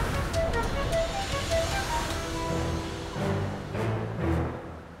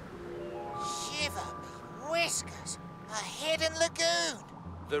 Shiver me whiskers. A hidden lagoon.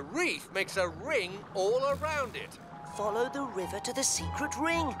 The reef makes a ring all around it. Follow the river to the secret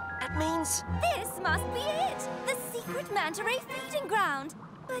ring. That means... This must be it. The secret manta ray feeding ground.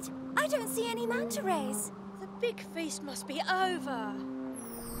 But I don't see any manta rays. The big feast must be over.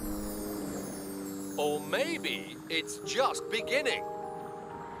 Or maybe it's just beginning.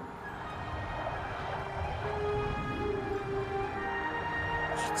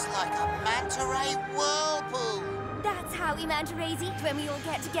 It's like a manta ray whirlpool. That's how we manta rays eat when we all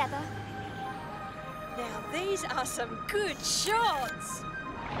get together. Now these are some good shots.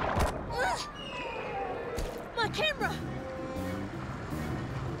 Ugh. My camera.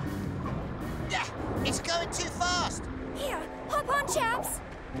 It's going too fast. Here, hop on, chaps.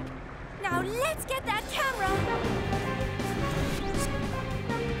 Now let's get that camera.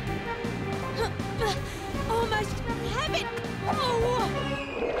 Almost have it. Oh.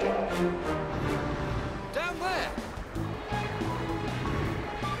 Down there.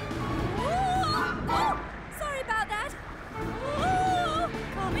 Oh, sorry about that. Oh,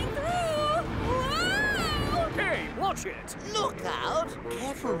 coming through. Whoa. Hey, watch it. Look out!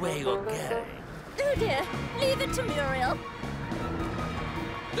 Careful where you're going. Oh dear, leave it to Muriel.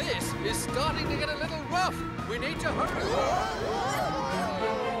 This is starting to get a little rough. We need to hurry.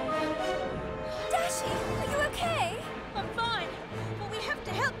 Dashi, are you okay? I'm fine, but we have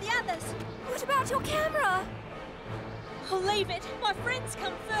to help the others. What about your camera? I'll leave it. My friends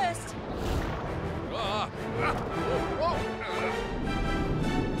come first.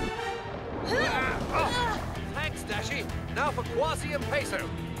 Thanks, Dashi. Now for Kwazii and Peso.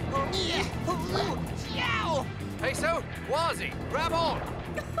 Peso, Kwazii, grab on.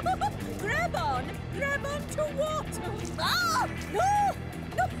 Grab on? Grab on to what? Oh!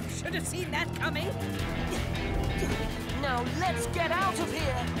 No! Should have seen that coming. Now let's get out of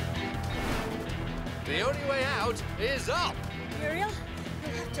here. The only way out is up. Muriel,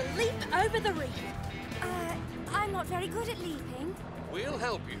 you'll have to leap over the reef. I'm not very good at leaping. We'll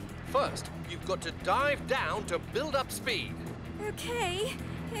help you. First, you've got to dive down to build up speed. Okay,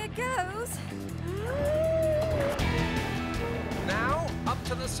 here goes. Now, up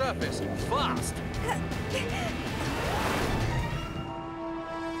to the surface, fast.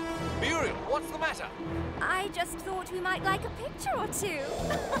 Muriel, what's the matter? I just thought we might like a picture or two.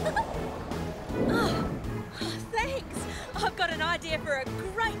 Oh, thanks. I've got an idea for a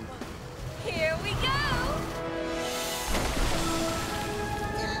great one. Here we go.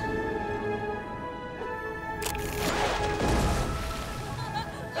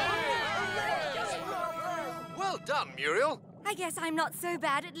 Well done, Muriel. I guess I'm not so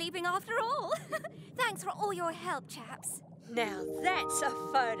bad at leaping after all. Thanks for all your help, chaps. Now that's a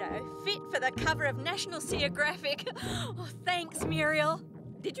photo fit for the cover of National Geographic. Oh, thanks, Muriel.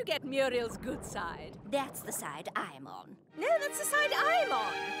 Did you get Muriel's good side? That's the side I'm on. No, that's the side I'm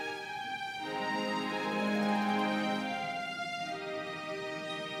on.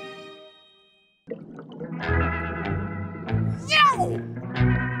 No!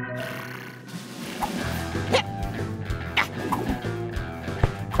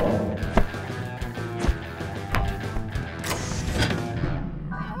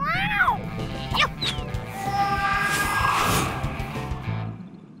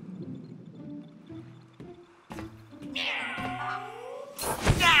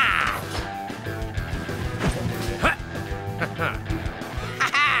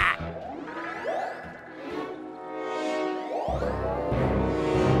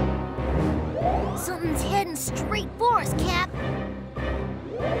 straight for us, Cap.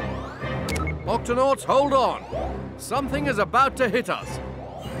 Octonauts, hold on. Something is about to hit us.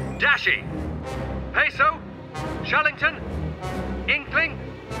 Dashy, Peso, Shellington, Inkling,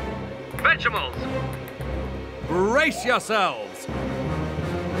 Vegetables. Brace yourselves.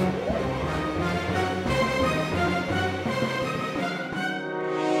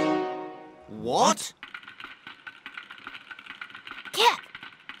 What? Cap,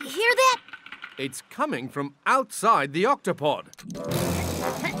 you hear that? It's coming from outside the Octopod.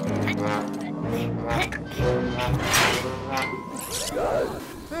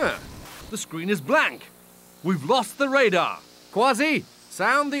 The screen is blank. We've lost the radar. Kwazii,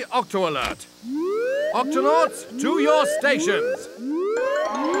 sound the Octo alert. Octonauts, to your stations.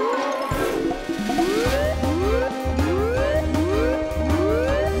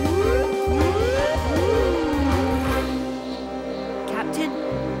 Captain,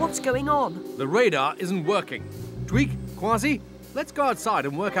 what's going on? The radar isn't working. Tweak, Kwazii, let's go outside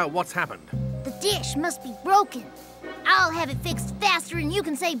and work out what's happened. The dish must be broken. I'll have it fixed faster than you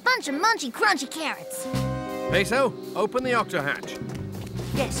can say bunch of munchy crunchy carrots. Peso, open the Octo hatch.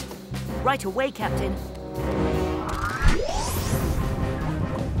 Yes, right away, Captain.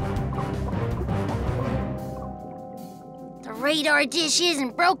 The radar dish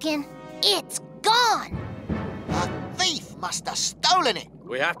isn't broken. It's gone. A thief must have stolen it.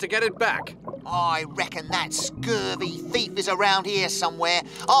 We have to get it back. I reckon that scurvy thief is around here somewhere.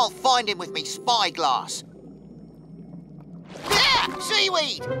 I'll find him with me spyglass. Yeah,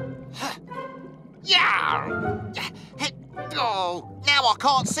 seaweed! Yeah! Oh, now I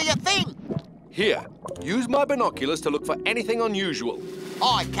can't see a thing. Here, use my binoculars to look for anything unusual.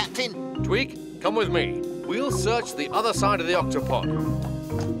 Aye, Captain. Tweak, come with me. We'll search the other side of the Octopod.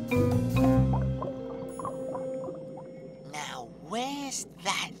 Now, where's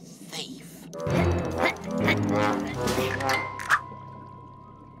that thief?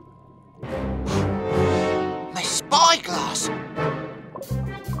 My spyglass!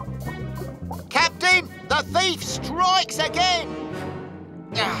 Captain, the thief strikes again!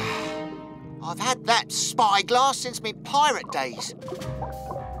 I've had that spyglass since my pirate days.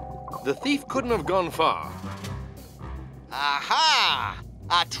 The thief couldn't have gone far. Aha!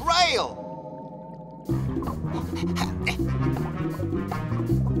 A trail!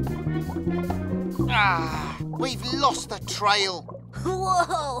 We've lost the trail.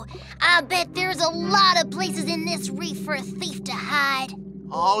 Whoa! I bet there's a lot of places in this reef for a thief to hide.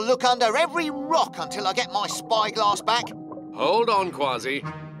 I'll look under every rock until I get my spyglass back. Hold on, Kwazii.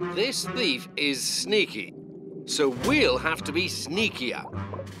 This thief is sneaky, so we'll have to be sneakier.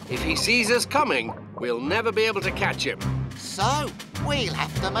 If he sees us coming, we'll never be able to catch him. So, we'll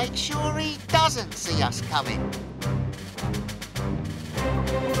have to make sure he doesn't see us coming.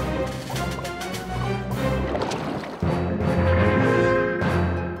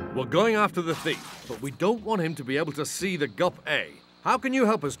 We're going after the thief, but we don't want him to be able to see the Gup A. How can you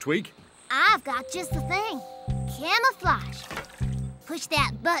help us, Tweak? I've got just the thing. Camouflage. Push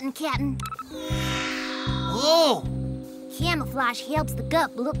that button, Captain. Whoa! Camouflage helps the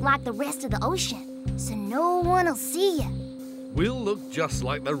Gup look like the rest of the ocean, so no one will see you. We'll look just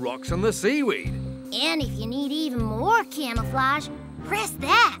like the rocks and the seaweed. And if you need even more camouflage, press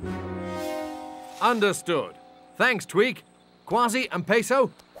that. Understood. Thanks, Tweak. Kwazii and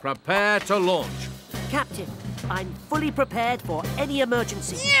Peso, prepare to launch. Captain, I'm fully prepared for any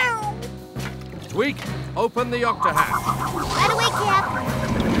emergency. Tweak, open the Octo hatch. Right away, Cap.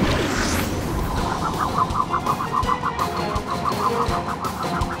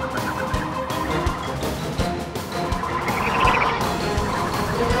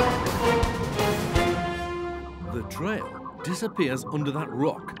 The trail disappears under that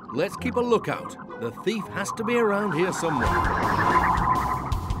rock. Let's keep a lookout. The thief has to be around here somewhere.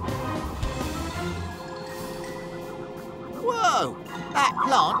 Whoa! That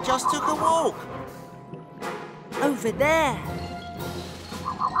plant just took a walk. Over there.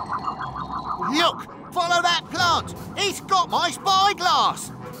 Look! Follow that plant! It's got my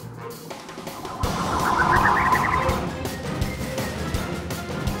spyglass!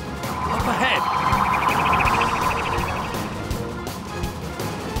 Up ahead!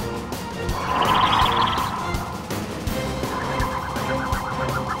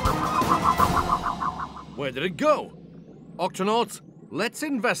 Where did it go? Octonauts, let's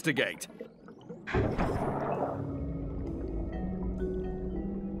investigate.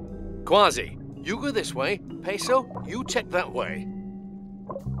 Kwazii, you go this way. Peso, you check that way.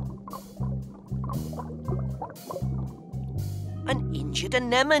 An injured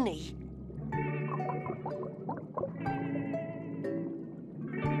anemone.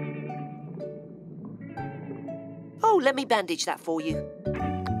 let me bandage that for you.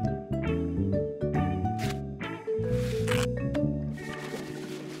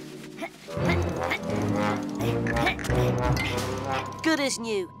 Good as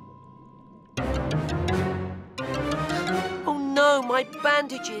new. Oh no, my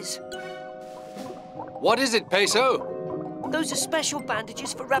bandages. What is it, Peso? Those are special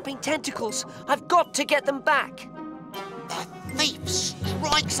bandages for wrapping tentacles. I've got to get them back. The thief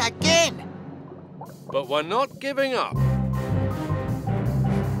strikes again. But we're not giving up.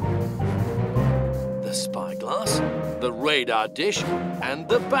 The spyglass, the radar dish, and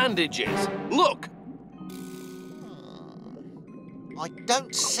the bandages. Look! I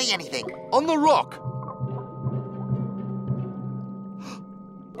don't see anything. On the rock!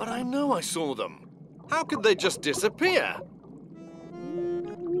 But I know I saw them. How could they just disappear?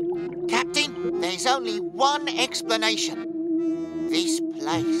 Captain, there's only one explanation. This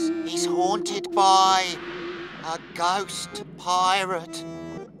place is haunted by a ghost pirate.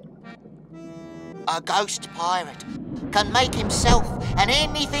 A ghost pirate can make himself and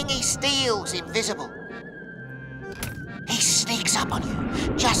anything he steals invisible. He sneaks up on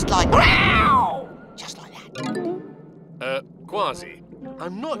you, just like... Just like that. Kwazii,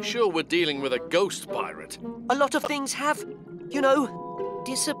 I'm not sure we're dealing with a ghost pirate. A lot of things have, you know,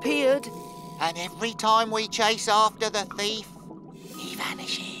 disappeared. And every time we chase after the thief, he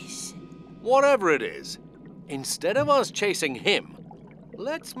vanishes. Whatever it is, instead of us chasing him,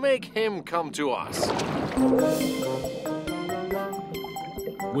 let's make him come to us.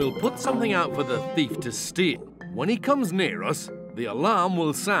 We'll put something out for the thief to steal. When he comes near us, the alarm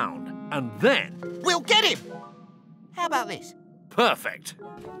will sound, and then... We'll get him! How about this? Perfect.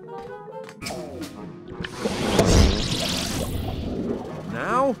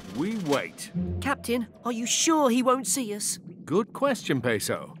 Now we wait. Captain, are you sure he won't see us? Good question,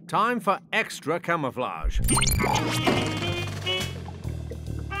 Peso. Time for extra camouflage.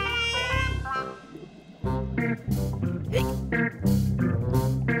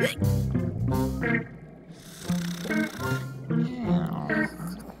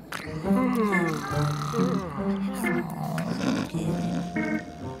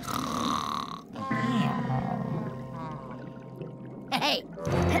 Hey!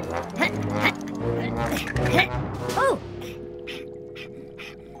 Oh!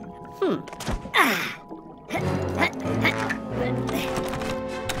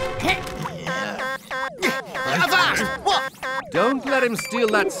 What? Don't let him steal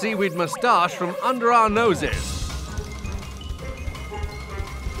that seaweed moustache from under our noses.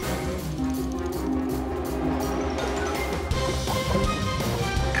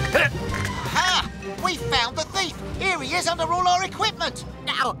 Ha! We found the thief! Here he is under all our equipment!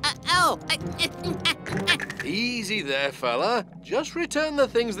 Easy there, fella. Just return the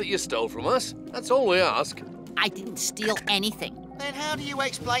things that you stole from us. That's all we ask. I didn't steal anything. Then how do you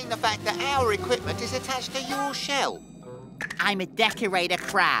explain the fact that our equipment is attached to your shell? I'm a decorator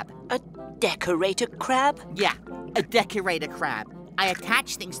crab. A decorator crab? Yeah, a decorator crab. I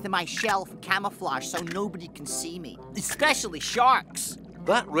attach things to my shell for camouflage so nobody can see me, especially sharks.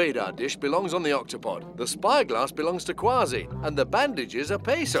 That radar dish belongs on the Octopod. The spyglass belongs to Kwazii, and the bandages are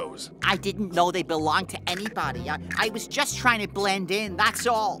Peso's. I didn't know they belonged to anybody. I was just trying to blend in, that's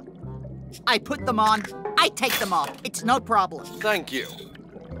all. I put them on, I take them off. It's no problem. Thank you.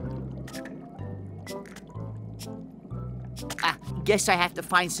 Guess I have to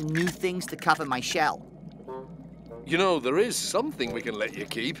find some new things to cover my shell. You know, there is something we can let you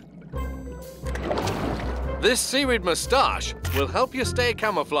keep. This seaweed moustache will help you stay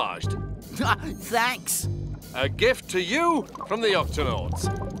camouflaged. Thanks. A gift to you from the Octonauts.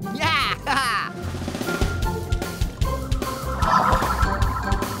 Yeah!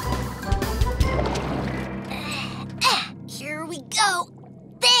 Here we go.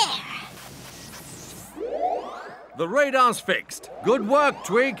 There! The radar's fixed. Good work,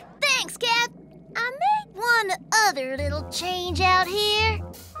 Twig. Thanks, Cap. I made one other little change out here.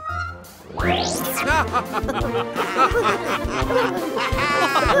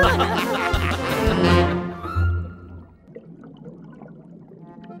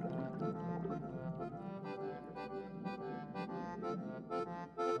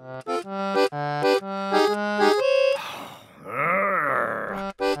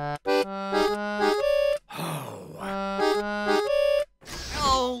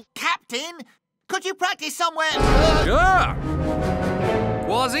 Oh, Captain! Could you practice somewhere? Yeah!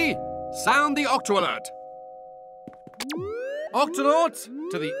 Kwazii, sound the Octo Alert. Octonauts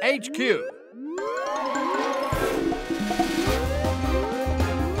to the HQ.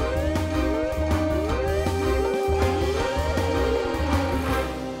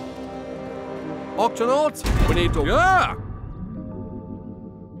 Octonauts, we need to... Yeah!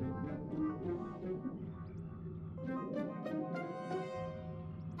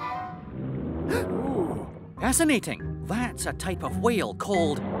 Ooh, fascinating. That's a type of whale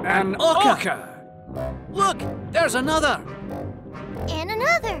called An orca. Look, there's another. And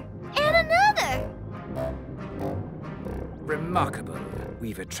another. And another. Remarkable.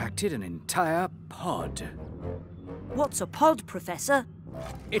 We've attracted an entire pod. What's a pod, Professor?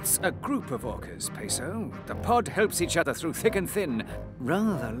 It's a group of orcas, Peso. The pod helps each other through thick and thin,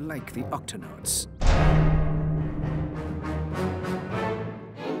 rather like the Octonauts.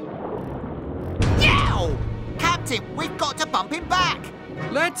 Yow! Captain, we've got to bump him back.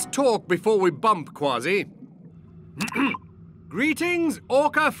 Let's talk before we bump, Kwazii. Greetings,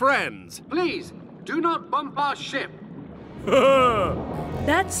 orca friends. Please, do not bump our ship.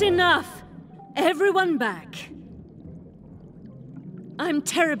 That's enough. Everyone back. I'm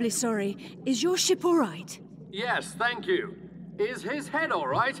terribly sorry. Is your ship all right? Yes, thank you. Is his head all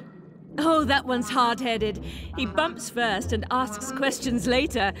right? Oh, that one's hard-headed. He bumps first and asks questions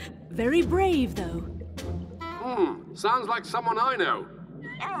later. Very brave, though. Sounds like someone I know.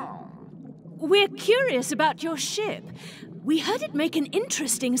 We're curious about your ship. We heard it make an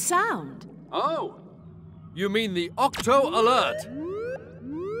interesting sound. Oh, you mean the Octo Alert?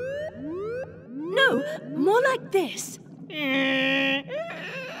 No, more like this.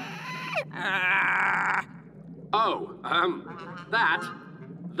 Oh,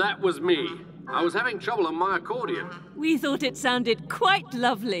 that was me. I was having trouble on my accordion. We thought it sounded quite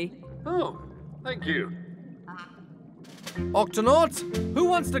lovely. Oh, thank you. Octonauts, who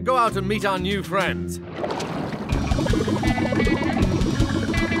wants to go out and meet our new friends?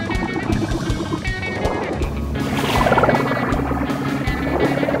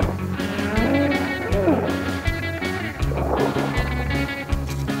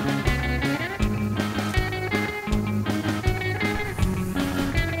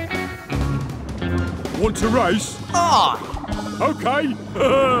 Want to race? Aye. Okay.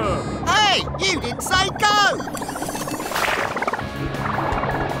 Hey, you didn't say go.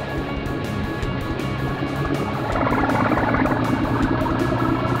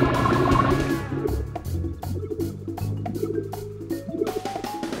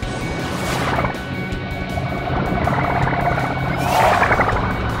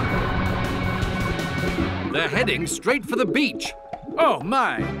 They're heading straight for the beach. Oh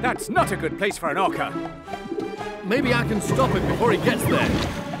my, that's not a good place for an orca. Maybe I can stop him before he gets there.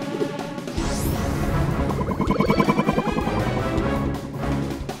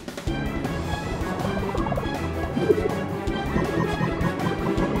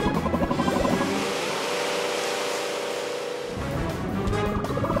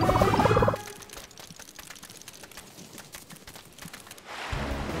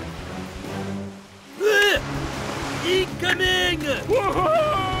 Incoming! To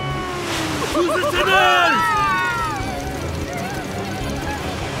the tunnels!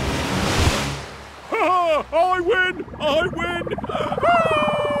 I win! I win!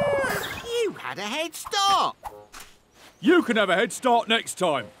 You had a head start. You can have a head start next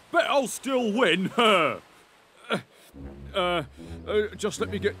time. Bet I'll still win. Just let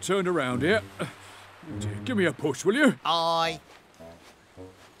me get turned around here. Give me a push, will you? Aye.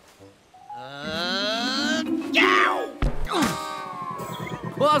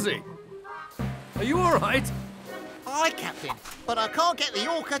 Kwazii, are you all right? Aye, Captain, but I can't get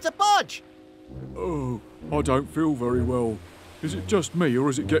the orca to budge. Oh, I don't feel very well. Is it just me,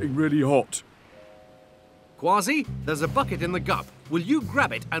 or is it getting really hot? Kwazii, there's a bucket in the gup. Will you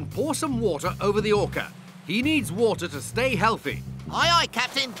grab it and pour some water over the orca? He needs water to stay healthy. Aye, aye,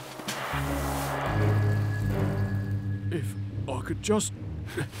 Captain. If I could just...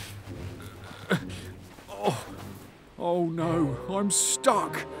 Oh no, I'm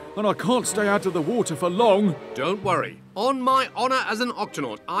stuck, and I can't stay out of the water for long. Don't worry. On my honor as an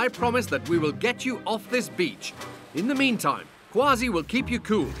Octonaut, I promise that we will get you off this beach. In the meantime, Kwazii will keep you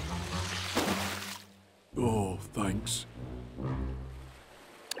cool. Oh, thanks.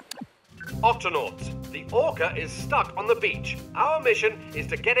 Octonauts, the orca is stuck on the beach. Our mission is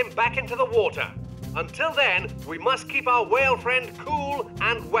to get him back into the water. Until then, we must keep our whale friend cool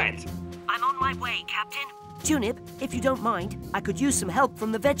and wet. I'm on my way, Captain. Tunip, if you don't mind, I could use some help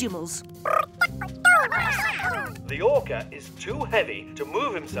from the Vegemals. The orca is too heavy to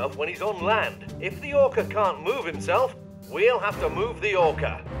move himself when he's on land. If the orca can't move himself, we'll have to move the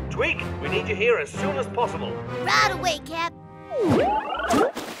orca. Tweak, we need you here as soon as possible. Right away, Cap.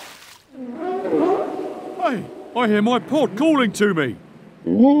 Hey, I hear my pod calling to me.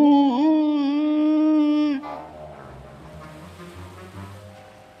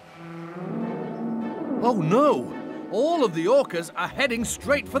 Oh no! All of the orcas are heading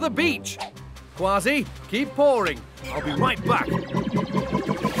straight for the beach. Kwazii, keep pouring. I'll be right back.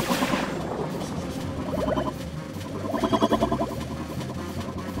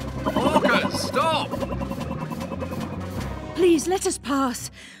 Orcas, stop! Please let us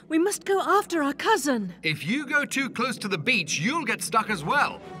pass. We must go after our cousin. If you go too close to the beach, you'll get stuck as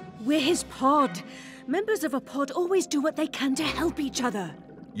well. We're his pod. Members of a pod always do what they can to help each other.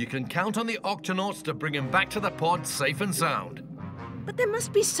 You can count on the Octonauts to bring him back to the pod safe and sound. But there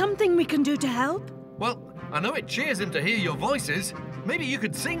must be something we can do to help. Well, I know it cheers him to hear your voices. Maybe you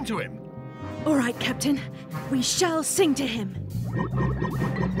could sing to him. All right, Captain. We shall sing to him.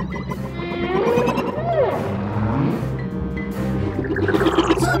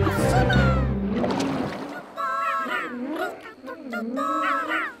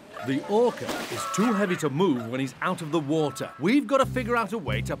 The orca is too heavy to move when he's out of the water. We've got to figure out a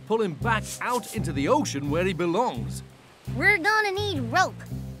way to pull him back out into the ocean where he belongs. We're gonna need rope.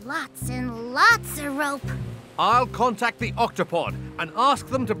 Lots and lots of rope. I'll contact the Octopod and ask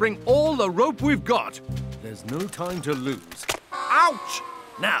them to bring all the rope we've got. There's no time to lose. Ouch!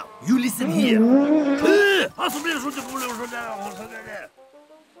 Now, you listen here.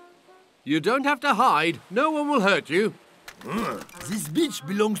 You don't have to hide. No one will hurt you. This beach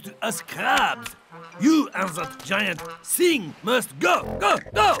belongs to us crabs. You and that giant thing must go, go,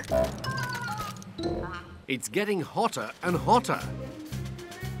 go! It's getting hotter and hotter.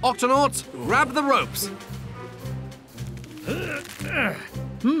 Octonauts, grab the ropes.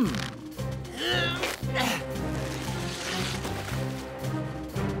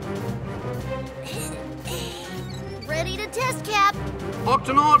 Ready to test, Cap.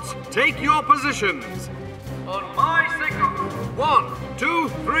 Octonauts, take your positions. On my signal. 1, 2,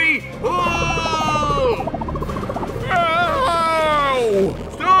 3, pull! Ow!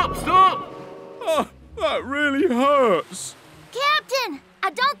 Stop, stop! Oh, that really hurts. Captain, I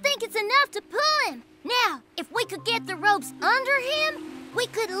don't think it's enough to pull him. Now, if we could get the ropes under him, we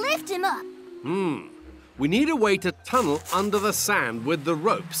could lift him up. We need a way to tunnel under the sand with the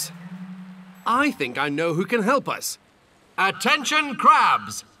ropes. I think I know who can help us. Attention,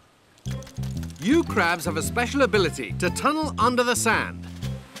 crabs! You crabs have a special ability to tunnel under the sand.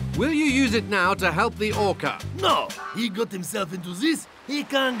 Will you use it now to help the orca? No, he got himself into this. He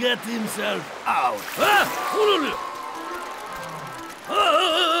can't get himself out.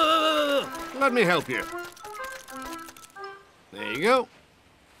 Let me help you. There you go.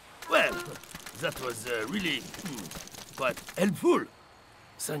 Well, that was really quite helpful.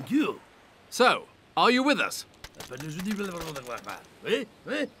 Thank you. So, are you with us?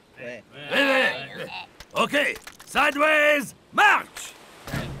 Okay, sideways, march!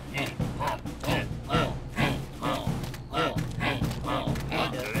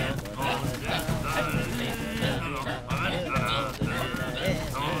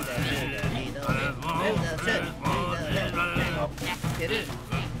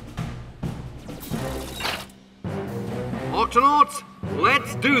 Octonauts,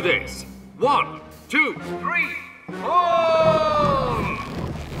 let's do this. 1, 2, 3, pull!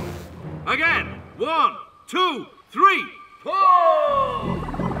 Again. 1, 2, 3, pull!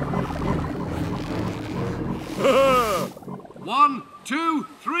 1, 2,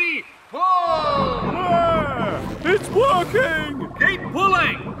 3, pull! Yeah, it's working! Keep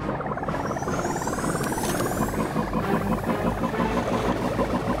pulling!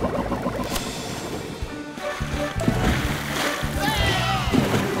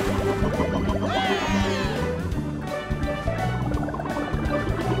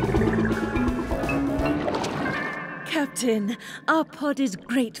 Captain, our pod is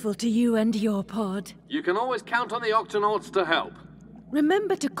grateful to you and your pod. You can always count on the Octonauts to help.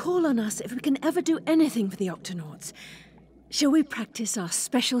 Remember to call on us if we can ever do anything for the Octonauts. Shall we practice our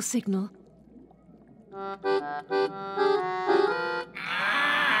special signal?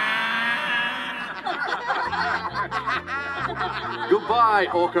 Goodbye,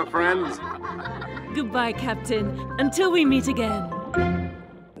 orca friends. Goodbye, Captain. Until we meet again.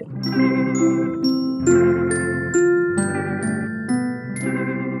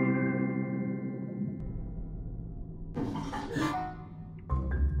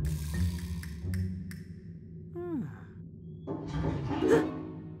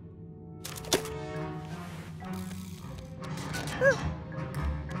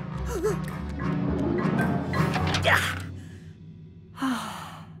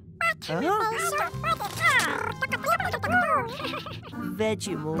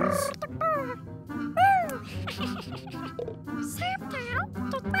 Vegemals.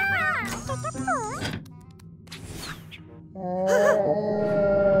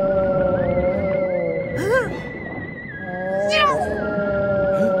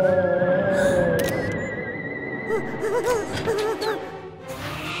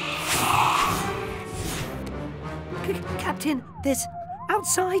 There's...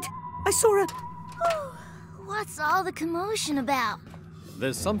 outside, I saw a... What's all the commotion about?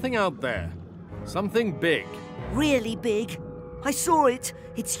 There's something out there. Something big. Really big. I saw it.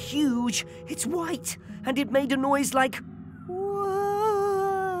 It's huge. It's white. And it made a noise like...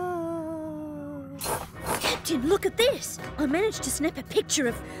 Captain, look at this. I managed to snap a picture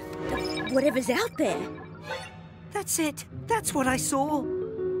of whatever's out there. That's it. That's what I saw.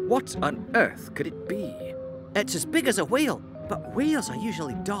 What on earth could it be? It's as big as a whale, but whales are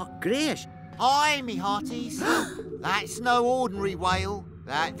usually dark greyish. Aye, me hearties. That's no ordinary whale.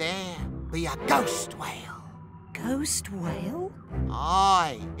 That there be a ghost whale. Ghost whale?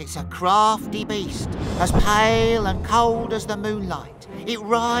 Aye, it's a crafty beast, as pale and cold as the moonlight. It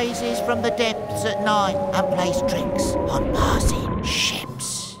rises from the depths at night and plays tricks on passing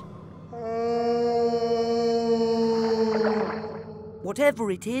ships.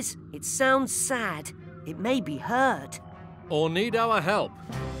 Whatever it is, it sounds sad. It may be hurt. Or need our help.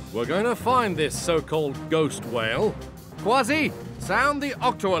 We're going to find this so-called ghost whale. Kwazii, sound the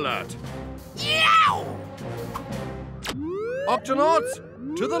Octo alert. Yow! Octonauts,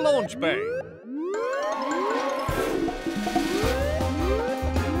 to the launch bay.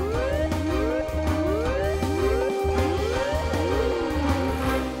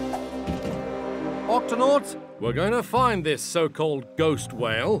 Octonauts, we're going to find this so-called ghost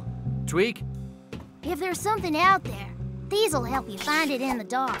whale. Tweak? If there's something out there, these'll help you find it in the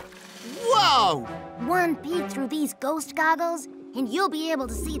dark. Whoa! One peek through these ghost goggles, and you'll be able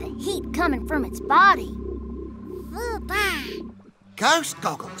to see the heat coming from its body. Ghost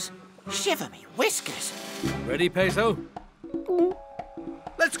goggles? Shiver me whiskers. Ready, Peso?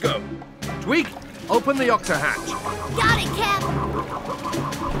 Let's go. Tweak, open the Octa hatch. Got it, Cap!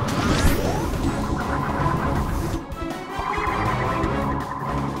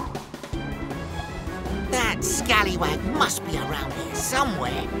 That scallywag must be around here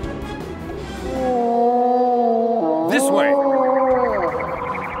somewhere. This way.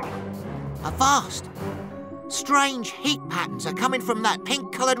 Avast! Strange heat patterns are coming from that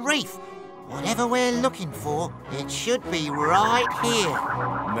pink-coloured reef. Whatever we're looking for, it should be right here.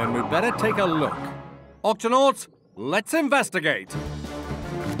 Then we better take a look. Octonauts, let's investigate.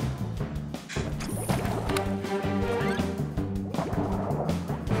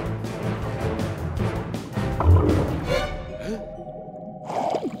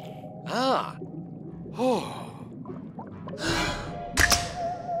 Ah. Oh.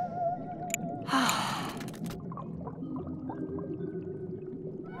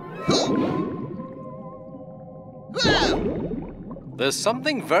 There's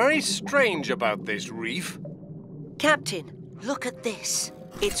something very strange about this reef. Captain, look at this.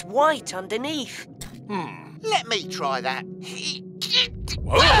 It's white underneath. Let me try that.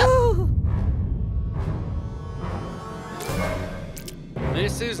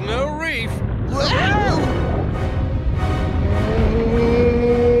 This is no reef.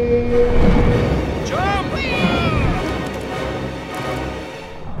 Jump!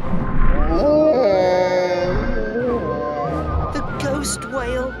 The ghost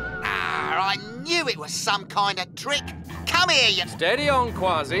whale. I knew it was some kind of trick. Come here, you... Steady on,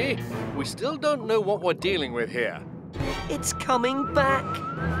 Kwazii. We still don't know what we're dealing with here. It's coming back.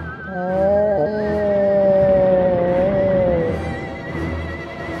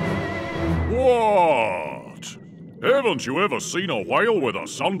 What? Haven't you ever seen a whale with a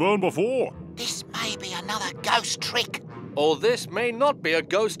sunburn before? This may be another ghost trick. Or this may not be a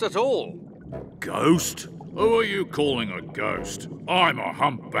ghost at all. Ghost? Who are you calling a ghost? I'm a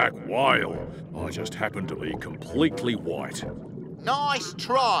humpback whale. I just happen to be completely white. Nice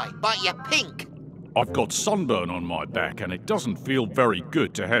try, but you're pink. I've got sunburn on my back and it doesn't feel very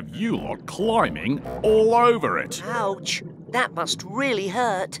good to have you lot climbing all over it. Ouch. That must really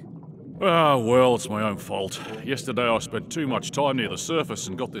hurt. Ah, well, it's my own fault. Yesterday I spent too much time near the surface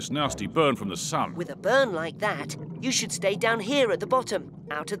and got this nasty burn from the sun. With a burn like that, you should stay down here at the bottom,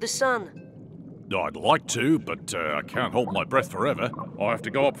 out of the sun. I'd like to, but I can't hold my breath forever. I have to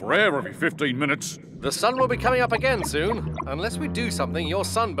go up for air every 15 minutes. The sun will be coming up again soon. Unless we do something, your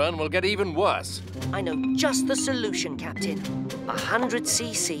sunburn will get even worse. I know just the solution, Captain. 100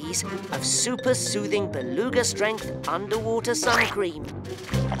 cc's of super soothing beluga strength underwater sun cream.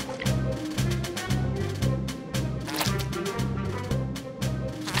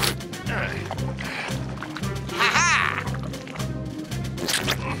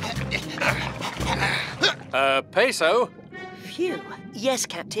 Peso? Phew. Yes,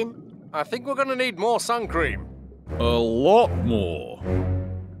 Captain. I think we're going to need more sun cream. A lot more.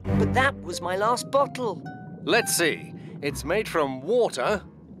 But that was my last bottle. Let's see. It's made from water,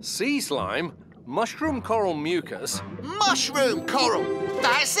 sea slime, mushroom coral mucus. Mushroom coral!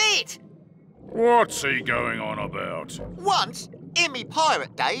 That's it! What's he going on about? Once, in me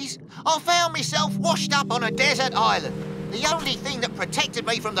pirate days, I found myself washed up on a desert island. The only thing that protected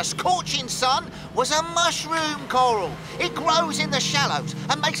me from the scorching sun was a mushroom coral. It grows in the shallows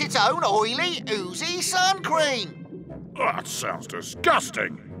and makes its own oily, oozy sun cream. That sounds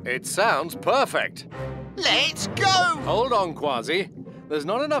disgusting. It sounds perfect. Let's go! Hold on, Kwazii. There's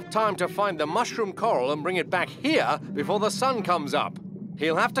not enough time to find the mushroom coral and bring it back here before the sun comes up.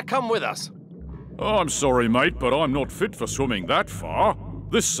 He'll have to come with us. I'm sorry, mate, but I'm not fit for swimming that far.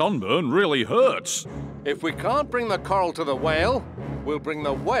 This sunburn really hurts. If we can't bring the coral to the whale, we'll bring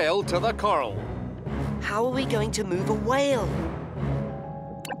the whale to the coral. How are we going to move a whale?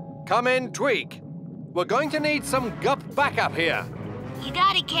 Come in, Tweak. We're going to need some gup backup here. You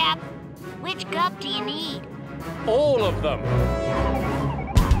got it, Cap. Which gup do you need? All of them.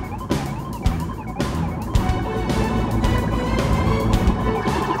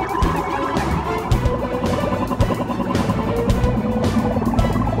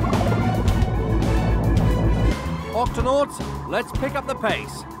 Octonauts, let's pick up the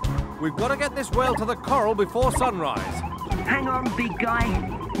pace. We've got to get this whale to the coral before sunrise. Hang on, big guy.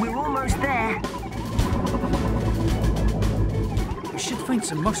 We're almost there. We should find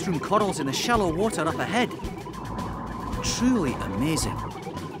some mushroom corals in the shallow water up ahead. Truly amazing.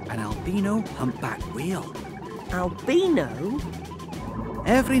 An albino humpback whale. Albino?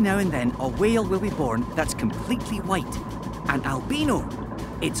 Every now and then a whale will be born that's completely white. An albino.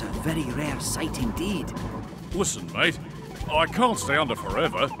 It's a very rare sight indeed. Listen, mate, I can't stay under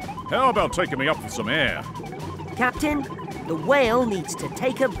forever. How about taking me up for some air? Captain, the whale needs to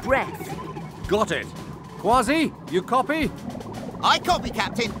take a breath. Got it. Kwazii, you copy? I copy,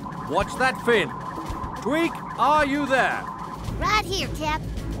 Captain. Watch that fin. Tweak, are you there? Right here, Cap.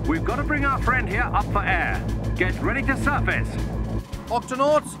 We've got to bring our friend here up for air. Get ready to surface.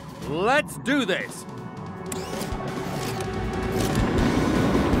 Octonauts, let's do this.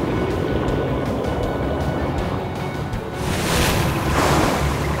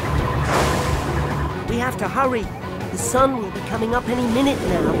 We have to hurry. The sun will be coming up any minute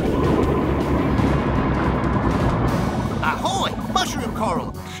now. Ahoy! Mushroom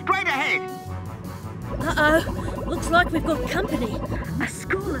coral! Straight ahead! Uh-oh. Looks like we've got company. A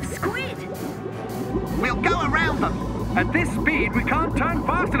school of squid. We'll go around them. At this speed, we can't turn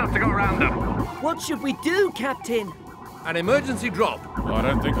fast enough to go around them. What should we do, Captain? An emergency drop. I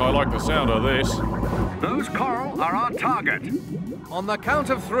don't think I like the sound of this. Those coral are our target. On the count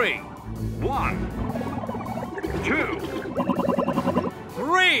of 3. 1, 2,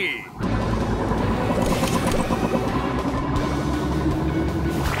 3.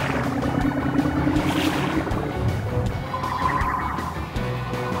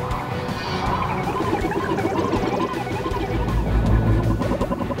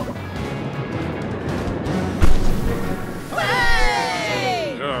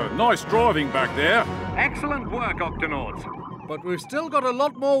 Nice driving back there. Excellent work, Octonauts. But we've still got a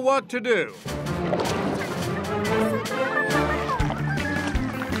lot more work to do.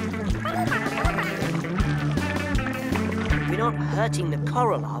 We're not hurting the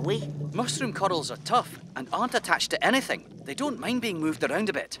coral, are we? Mushroom corals are tough and aren't attached to anything. They don't mind being moved around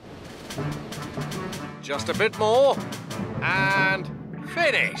a bit. Just a bit more. And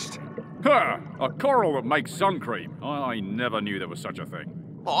finished. Ha! A coral that makes sun cream. I never knew there was such a thing.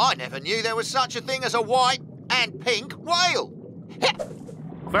 Well, I never knew there was such a thing as a white and pink whale.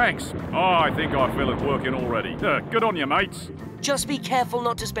 Thanks. I think I feel it working already. Good on you, mates. Just be careful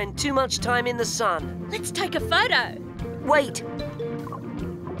not to spend too much time in the sun. Let's take a photo. Wait.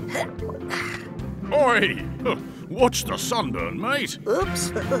 Oi! Watch the sunburn, mate.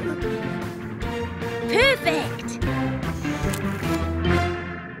 Oops. Perfect.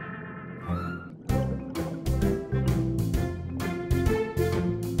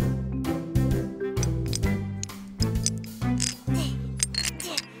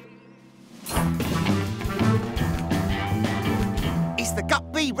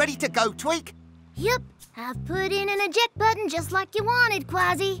 Ready to go, Tweak? Yep, I've put in an eject button just like you wanted,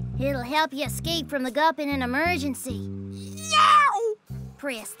 Kwazii. It'll help you escape from the gup in an emergency. Yow!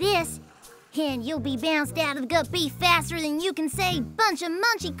 Press this, and you'll be bounced out of the gup B faster than you can say bunch of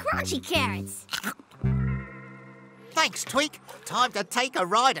munchy crunchy carrots. Thanks, Tweak. Time to take a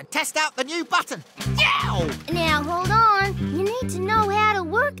ride and test out the new button. Yow! Now, hold on. You need to know how to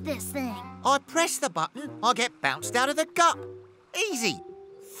work this thing. I press the button, I get bounced out of the gup. Easy.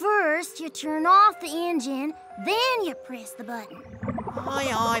 First, you turn off the engine, then you press the button.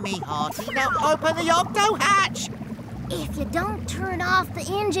 Aye, me hearty. Now open the octo hatch. If you don't turn off the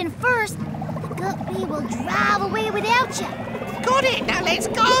engine first, The guppy will drive away without you. Got it! Now let's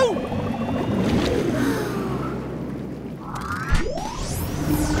go!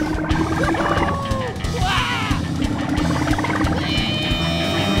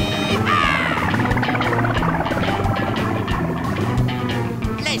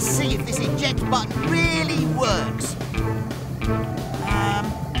 Let's see if this eject button really works.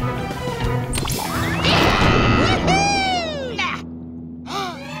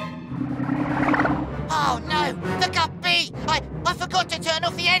 Oh no, the guppy! I forgot to turn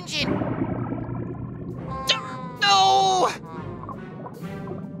off the engine. No!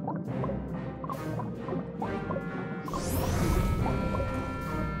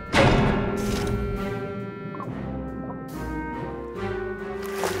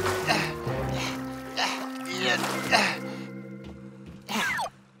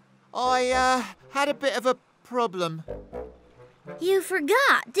 I had a bit of a problem. You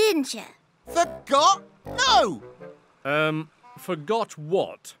forgot, didn't you? Forgot? No! Forgot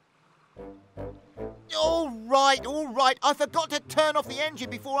what? All right. I forgot to turn off the engine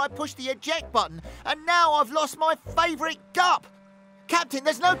before I pushed the eject button, and now I've lost my favourite gup. Captain,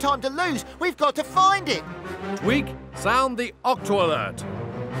 there's no time to lose. We've got to find it. Tweak, sound the Octo Alert.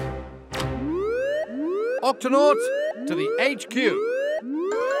 Octonauts, to the HQ.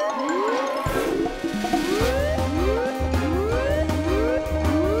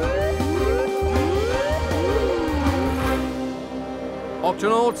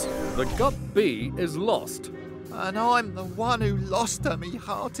 Octonauts, the guppy is lost. And I'm the one who lost her, me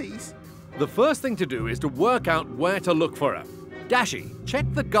hearties. The first thing to do is to work out where to look for her. Dashy, check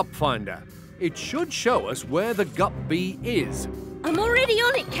the gup finder. It should show us where the guppy is. I'm already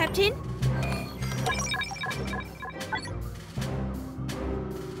on it, Captain.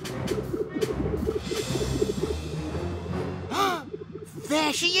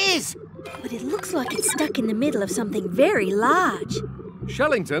 There she is! But it looks like it's stuck in the middle of something very large.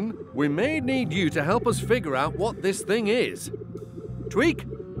 Shellington, we may need you to help us figure out what this thing is. Tweak,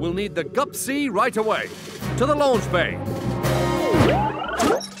 we'll need the Gup-C right away. To the launch bay.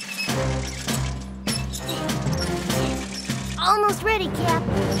 Almost ready, Cap.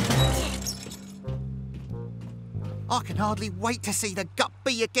 I can hardly wait to see the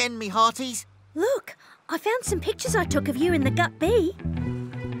guppy again, me hearties. Look, I found some pictures I took of you in the guppy.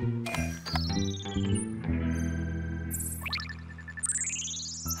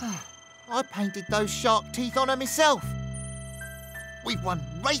 I painted those shark teeth on her myself. We've won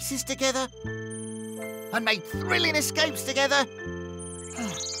races together and made thrilling escapes together.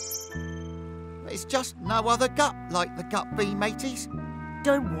 There's just no other gup like the guppy, mateys.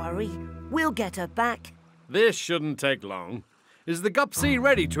 Don't worry, we'll get her back. This shouldn't take long. Is the Gup-C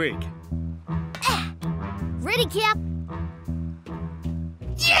ready, Tweak? Ready, Cap.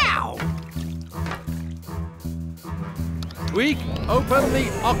 Yow! Tweak, open the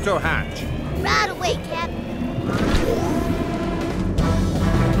octo hatch. Right away, Cap.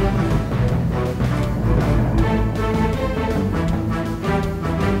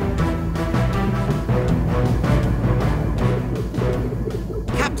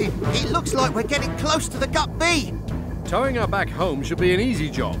 Captain, it looks like we're getting close to the guppy. Towing her back home should be an easy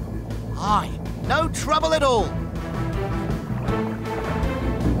job. Aye, no trouble at all.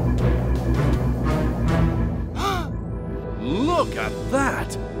 Look at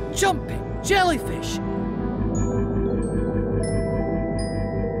that! Jumping jellyfish!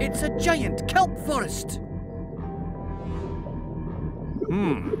 It's a giant kelp forest!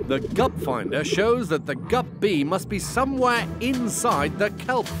 The Gup finder shows that the Gup-B must be somewhere inside the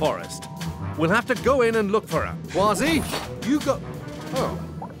kelp forest. We'll have to go in and look for her. Kwazii, you go... Oh.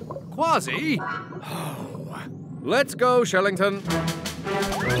 Kwazii? Oh. Let's go, Shellington.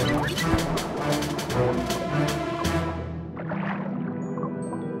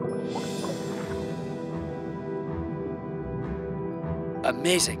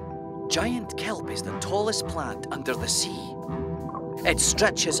 Amazing. Giant kelp is the tallest plant under the sea. It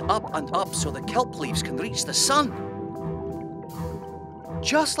stretches up and up so the kelp leaves can reach the sun.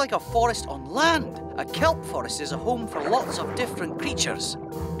 Just like a forest on land, a kelp forest is a home for lots of different creatures.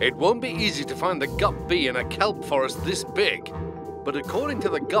 It won't be easy to find the Gup-B in a kelp forest this big. But according to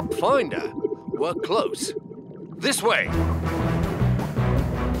the Gup finder, we're close. This way.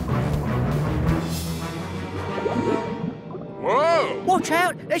 Whoa! Watch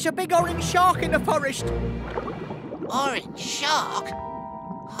out! There's a big orange shark in the forest. Orange shark?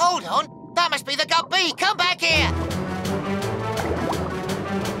 Hold on, that must be the Gup-B. Come back here.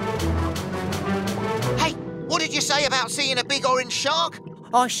 Hey, what did you say about seeing a big orange shark?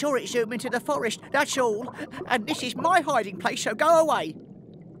 I saw it zoom into the forest, that's all. And this is my hiding place, so go away.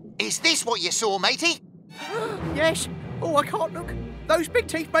 Is this what you saw, matey? Yes. Oh, I can't look. Those big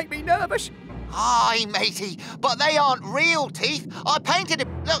teeth make me nervous. Aye, matey, but they aren't real teeth. I painted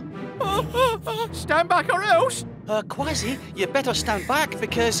them. Look. Stand back or else. Kwazii, you better stand back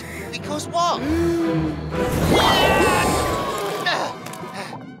because... Because what?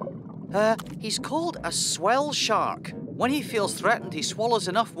 He's called a swell shark. When he feels threatened, he swallows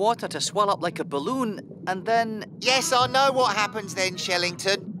enough water to swell up like a balloon, and then... Yes, I know what happens then,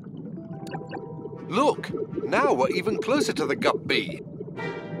 Shellington. Look, now we're even closer to the gup bee.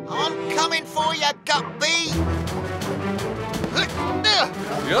 I'm coming for you, gup bee.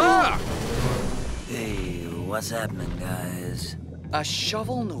 Yeah! Hey, what's happening, guys? A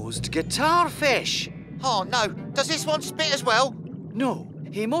shovel-nosed guitar fish. Oh, no. Does this one spit as well? No,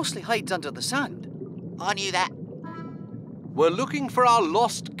 he mostly hides under the sand. I knew that. We're looking for our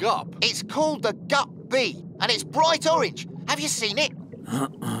lost gup. It's called the gup bee, and it's bright orange. Have you seen it?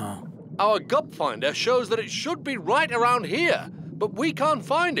 Our gup finder shows that it should be right around here, but we can't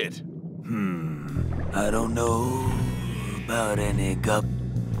find it. I don't know about any gup,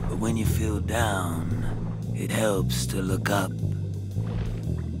 but when you feel down, it helps to look up.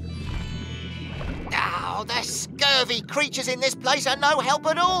 Oh, the scurvy creatures in this place are no help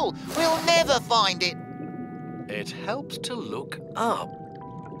at all. We'll never find it. It helps to look up.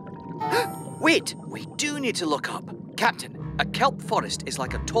 Wait, we do need to look up. Captain, a kelp forest is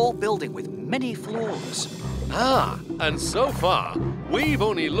like a tall building with many floors. Ah, and so far, we've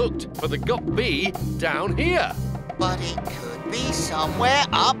only looked for the gup bee down here. But it could be somewhere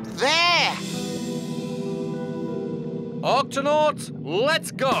up there. Octonauts,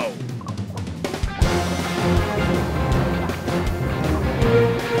 let's go!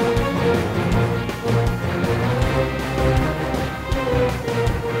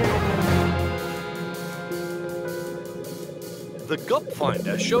 The gup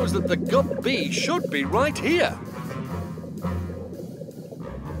finder shows that the gup bee should be right here.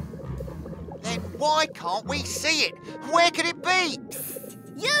 Then why can't we see it? Where could it be?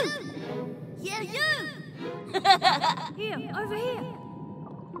 You! Yeah, you! Here, over here.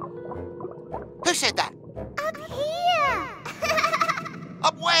 Who said that? Up here!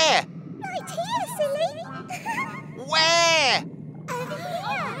 Up where? Right here, silly! Where? Over here!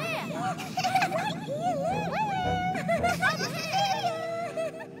 Right here,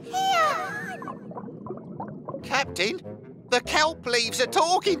 Here! Captain, the kelp leaves are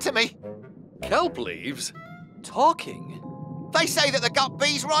talking to me. Kelp leaves? Talking? They say that the gup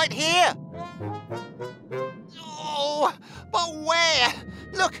bee's right here. Oh, but where?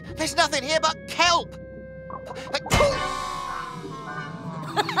 Look, there's nothing here but kelp.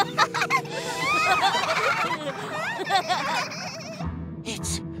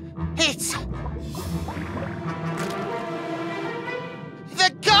 It's the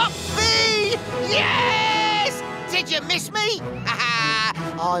gup bee! Yes! Did you miss me?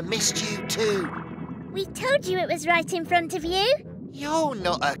 I missed you too. We told you it was right in front of you. You're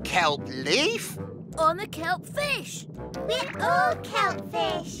not a kelp leaf. I'm a kelp fish. We're all kelp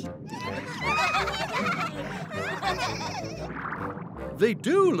fish. They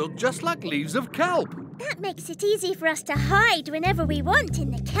do look just like leaves of kelp. That makes it easy for us to hide whenever we want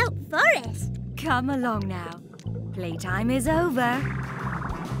in the kelp forest. Come along now. Playtime is over.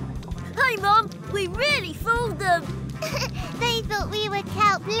 Hi, Mum. We really fooled them. They thought we were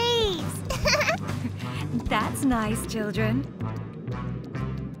kelp leaves. That's nice, children.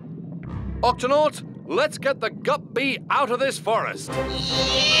 Octonauts, let's get the gup bee out of this forest.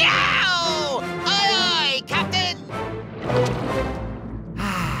 Yow! Aye, aye, Captain!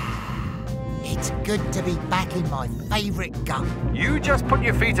 It's good to be back in my favourite gup. You just put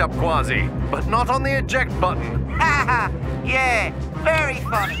your feet up, Kwazii, but not on the eject button. Ha ha! Yeah, very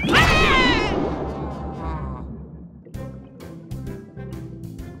funny.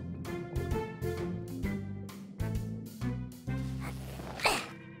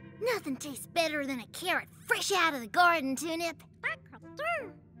 Nothing tastes better than a carrot fresh out of the garden, Tunip.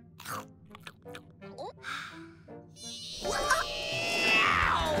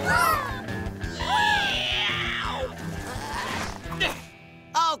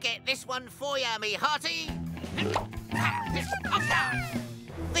 I'll get this one for you, me hearty.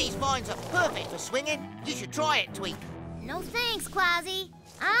 These vines are perfect for swinging. You should try it, Tweak. No thanks, Kwazii.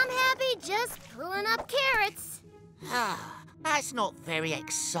 I'm happy just pulling up carrots. That's not very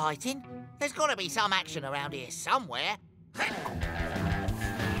exciting. There's got to be some action around here somewhere.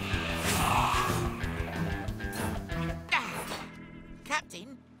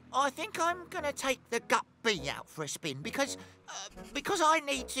 Captain, I think I'm going to take the gup bee out for a spin because I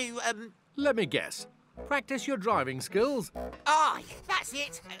need to, Let me guess. Practice your driving skills. Aye, that's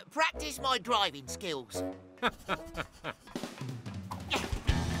it. Practice my driving skills.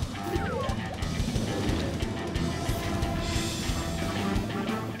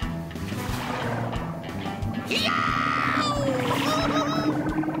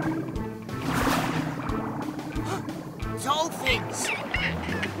 Dolphins!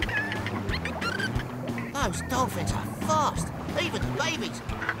 Those dolphins are fast, even the babies.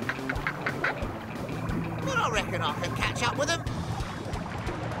 But I reckon I can catch up with them.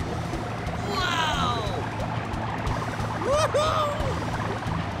 Whoa! Woohoo!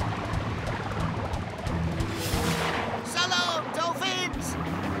 So long, dolphins!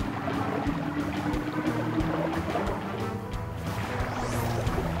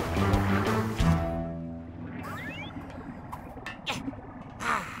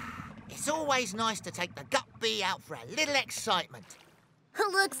 It's always nice to take the gut bee out for a little excitement.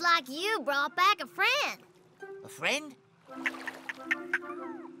 Looks like you brought back a friend. A friend?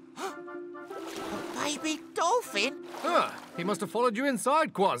 A baby dolphin? Ah, he must have followed you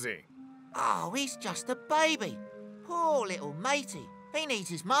inside, Kwazii. Oh, he's just a baby. Poor little matey. He needs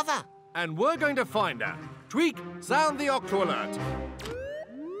his mother. And we're going to find her. Tweak, sound the Octo alert.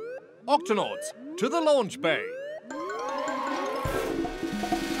 Octonauts, to the launch bay.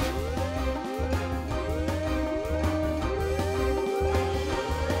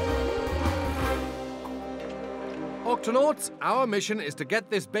 Octonauts, our mission is to get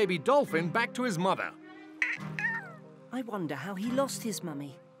this baby dolphin back to his mother. I wonder how he lost his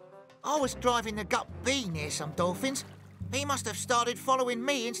mummy. I was driving the gut bee near some dolphins. He must have started following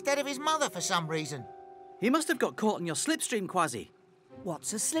me instead of his mother for some reason. He must have got caught in your slipstream, Kwazii.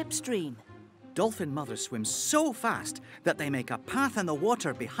 What's a slipstream? Dolphin mothers swim so fast that they make a path in the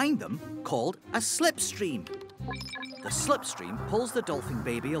water behind them called a slipstream. The slipstream pulls the dolphin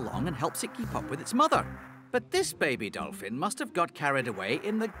baby along and helps it keep up with its mother. But this baby dolphin must have got carried away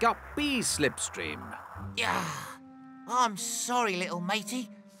in the guppy slipstream. Yeah, I'm sorry, little matey.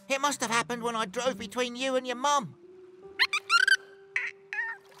 It must have happened when I drove between you and your mum.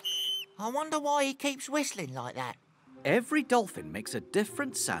 I wonder why he keeps whistling like that. Every dolphin makes a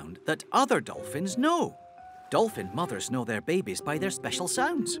different sound that other dolphins know. Dolphin mothers know their babies by their special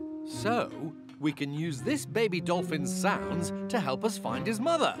sounds. So, we can use this baby dolphin's sounds to help us find his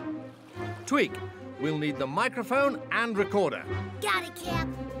mother. Tweak, we'll need the microphone and recorder. Got it, Cap.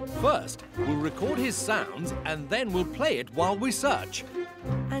 First, we'll record his sounds and then we'll play it while we search.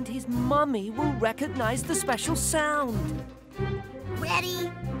 And his mummy will recognize the special sound.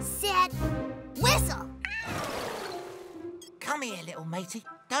 Ready, set, whistle. Come here, little matey.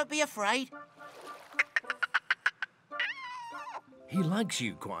 Don't be afraid. He likes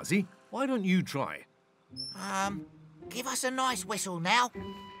you, Kwazii. Why don't you try? Give us a nice whistle now.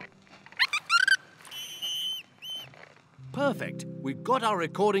 Perfect. We've got our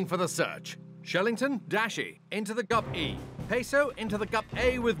recording for the search. Shellington, Dashy, into the Gup E. Peso, into the Gup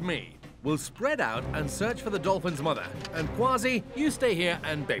A with me. We'll spread out and search for the dolphin's mother. And Kwazii, you stay here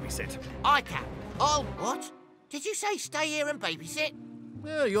and babysit. I can. Oh, what? Did you say stay here and babysit?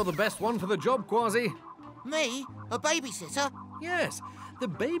 Yeah, you're the best one for the job, Kwazii. Me? A babysitter? Yes. The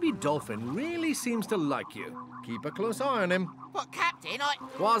baby dolphin really seems to like you. Keep a close eye on him. But, Captain,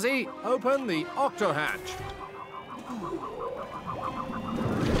 Kwazii, open the octo hatch.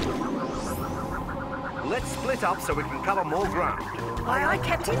 Let's split up so we can cover more ground. Aye, aye,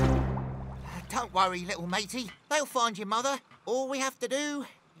 Captain. Don't worry, little matey. They'll find your mother. All we have to do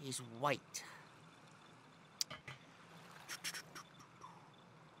is wait.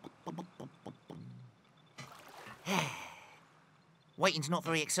 Waiting's not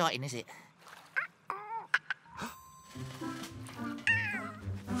very exciting, is it?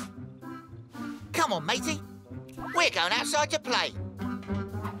 Come on, matey. We're going outside to play.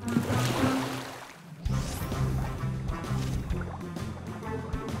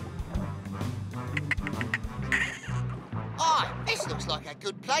 Ah, this looks like a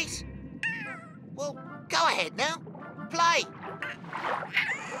good place. Well, go ahead now. Play.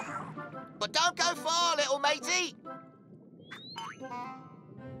 But don't go far, little matey.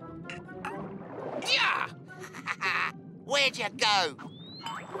 Yeah! Where'd you go?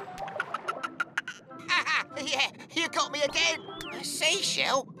 Yeah, you got me again. A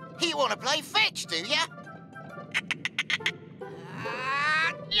seashell? You want to play fetch, do ya?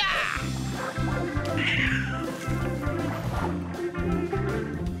 Yeah!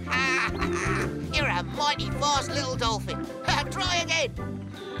 You're a mighty fast little dolphin. Try again.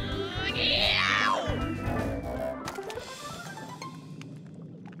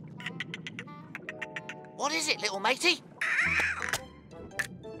 What is it, little matey?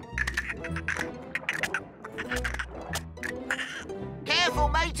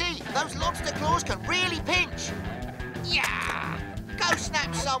 matey! Those lobster claws can really pinch. Yeah! Go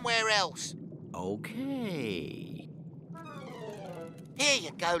snap somewhere else. Okay. Here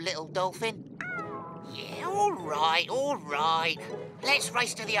you go, little dolphin. Yeah, all right, all right. Let's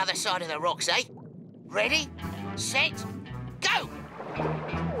race to the other side of the rocks, eh? Ready, set, go!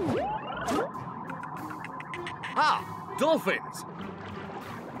 Ah, dolphins!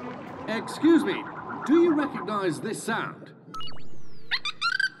 Excuse me, do you recognize this sound?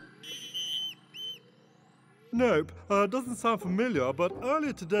 Nope, doesn't sound familiar, but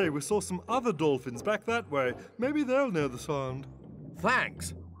earlier today we saw some other dolphins back that way. Maybe they'll know the sound.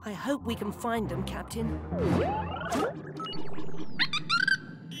 Thanks. I hope we can find them, Captain.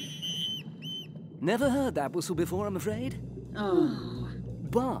 Never heard that whistle before, I'm afraid. Oh.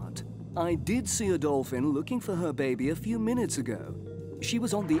 But I did see a dolphin looking for her baby a few minutes ago. She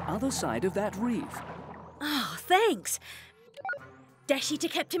was on the other side of that reef. Oh, thanks. Dashy to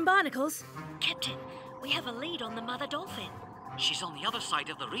Captain Barnacles. Captain, we have a lead on the mother dolphin. She's on the other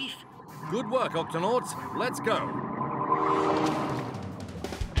side of the reef. Good work, Octonauts. Let's go.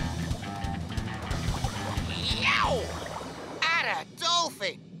 Yow! Atta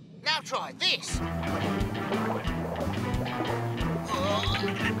dolphin! Now try this.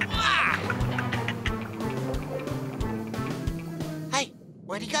 Hey,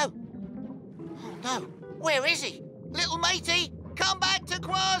 where'd he go? Oh no, where is he? Little matey, come back to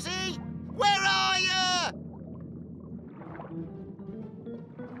Kwazii! Where are you?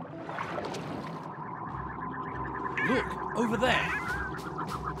 Look, over there.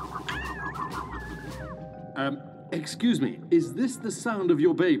 Excuse me, is this the sound of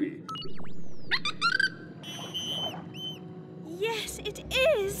your baby? Yes, it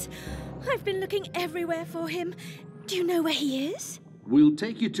is. I've been looking everywhere for him. Do you know where he is? We'll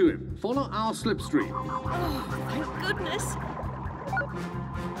take you to him. Follow our slipstream. Oh, thank goodness.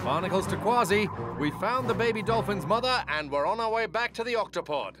 Barnacles to Kwazii. We found the baby dolphin's mother and we're on our way back to the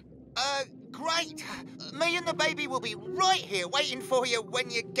Octopod. Great. Me and the baby will be right here waiting for you when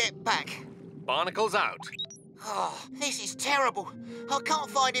you get back. Barnacles out. Oh, this is terrible. I can't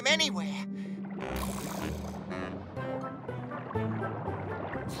find him anywhere.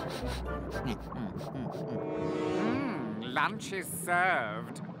 Lunch is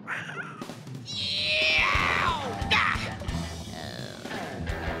served.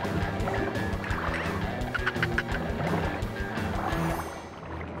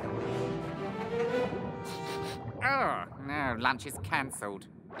 Oh, no, lunch is cancelled.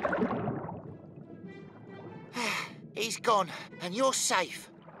 He's gone, and you're safe.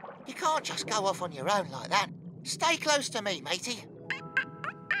 You can't just go off on your own like that. Stay close to me, matey.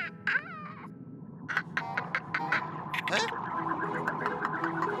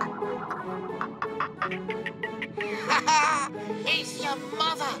 Huh? It's your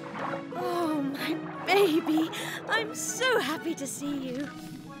mother! Oh, my baby. I'm so happy to see you.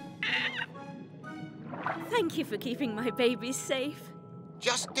 Thank you for keeping my baby safe.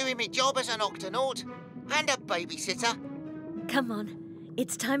 Just doing my job as an Octonaut and a babysitter. Come on,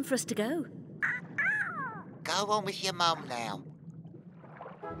 it's time for us to go. Go on with your mum now.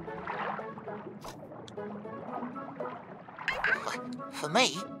 For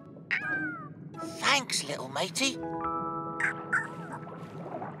me? Thanks, little matey.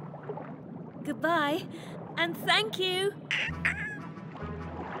 Goodbye, and thank you.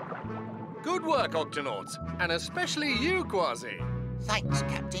 Good work, Octonauts, and especially you, Kwazii. Thanks,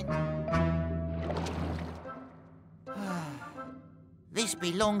 Captain. This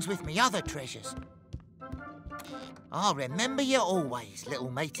belongs with me other treasures. I'll remember you always, little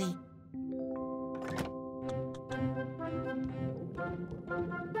matey.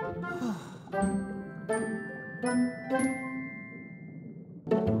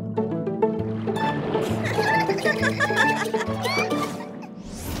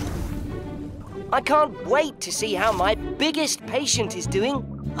 I can't wait to see how my biggest patient is doing.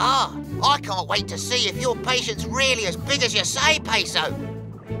 Ah, I can't wait to see if your patient's really as big as you say, Peso.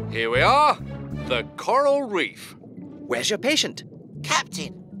 Here we are, the coral reef. Where's your patient?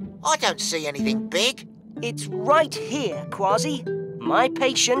 Captain, I don't see anything big. It's right here, Kwazii. My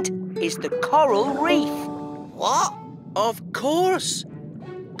patient is the coral reef. What? Of course.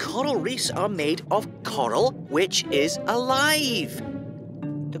 Coral reefs are made of coral, which is alive.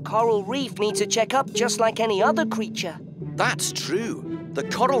 The coral reef needs a checkup just like any other creature. That's true. The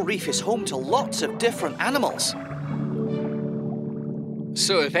coral reef is home to lots of different animals.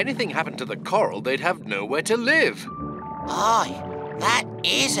 So if anything happened to the coral, they'd have nowhere to live. Aye, that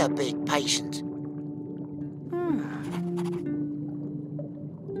is a big patient.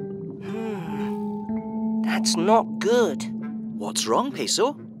 That's not good. What's wrong,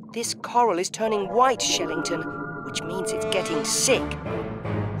 Peso? This coral is turning white, Shellington, which means it's getting sick.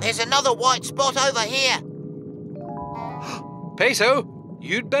 There's another white spot over here. Peso,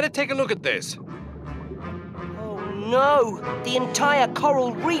 you'd better take a look at this. Oh no! The entire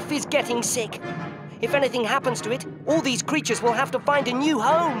coral reef is getting sick. If anything happens to it, all these creatures will have to find a new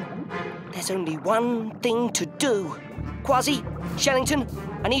home. There's only one thing to do. Kwazii, Shellington,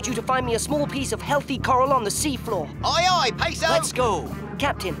 I need you to find me a small piece of healthy coral on the seafloor. Aye, aye, Peso. Let's go.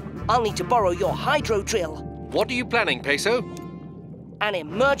 Captain, I'll need to borrow your hydro drill. What are you planning, Peso? An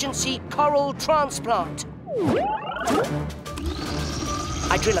emergency coral transplant.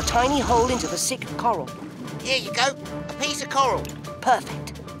 I drill a tiny hole into the sick coral. Here you go, a piece of coral.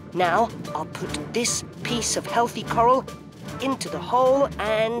 Perfect. Now, I'll put this piece of healthy coral into the hole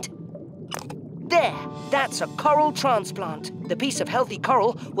and... There! That's a coral transplant. The piece of healthy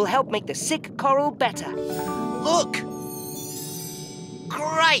coral will help make the sick coral better. Look!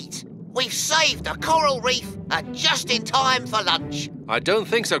 Great! We've saved a coral reef and just in time for lunch. I don't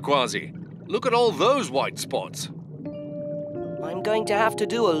think so, Kwazii. Look at all those white spots. I'm going to have to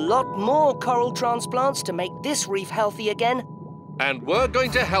do a lot more coral transplants to make this reef healthy again. And we're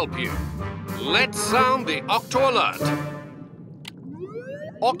going to help you. Let's sound the Octo Alert.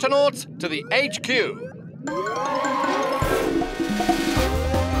 Octonauts to the HQ.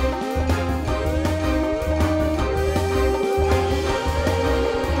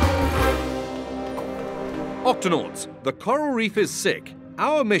 Octonauts, the coral reef is sick.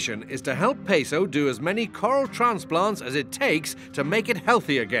 Our mission is to help Peso do as many coral transplants as it takes to make it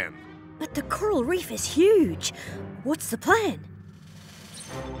healthy again. But the coral reef is huge. What's the plan?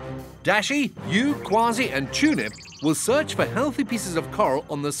 Dashi, you, Kwazii and Tunip will search for healthy pieces of coral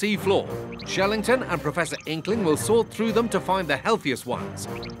on the seafloor. Shellington and Professor Inkling will sort through them to find the healthiest ones.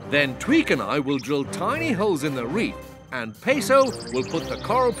 Then Tweak and I will drill tiny holes in the reef, and Peso will put the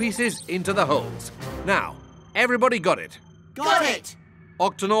coral pieces into the holes. Now, everybody got it? Got it!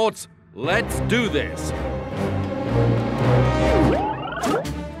 Octonauts, let's do this.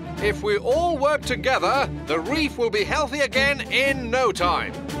 If we all work together, the reef will be healthy again in no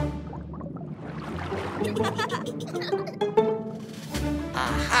time.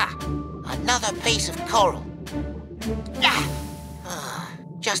 Aha! Another piece of coral. Ah!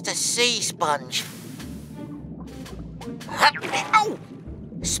 Just a sea sponge. Oh!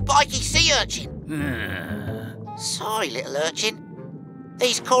 Spiky sea urchin. Sorry, little urchin.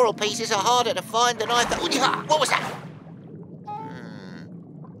 These coral pieces are harder to find than I thought. What was that?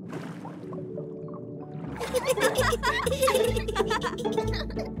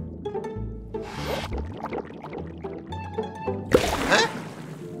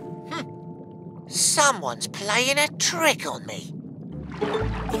 Huh? Someone's playing a trick on me.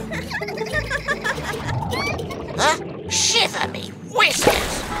 Huh? Shiver me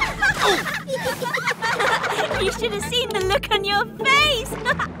whiskers! You should have seen the look on your face!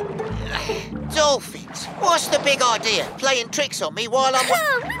 Dolphins, what's the big idea? Playing tricks on me while I'm...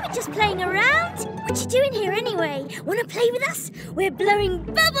 Oh, we were just playing around. What you doing here anyway? Want to play with us? We're blowing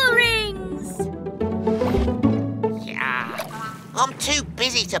bubble rings! Yeah, I'm too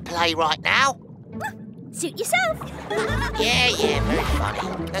busy to play right now. Suit yourself. Yeah, very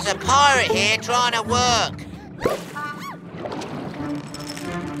funny. There's a pirate here trying to work.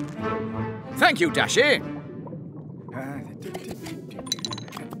 Thank you, Dashi.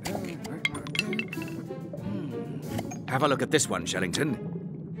 Have a look at this one, Shellington.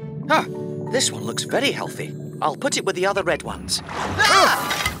 Ah, this one looks very healthy. I'll put it with the other red ones.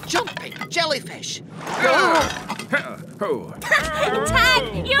 Ah! Jumping jellyfish! Oh.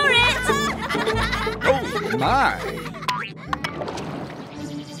 Tag, you're it! Oh, my.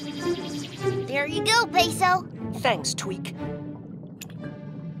 There you go, Peso. Thanks, Tweak.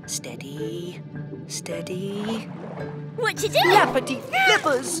 Steady, steady. What you doing? Lappity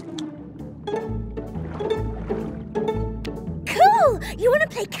flippers! Cool! You want to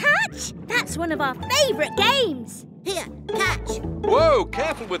play catch? That's one of our favourite games. Here, catch. Whoa,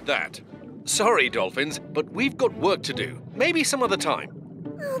 careful with that. Sorry, dolphins, but we've got work to do. Maybe some other time.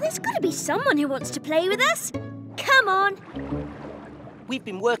 Oh, there's got to be someone who wants to play with us. Come on. We've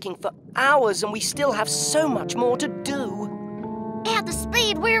been working for hours and we still have so much more to do. At the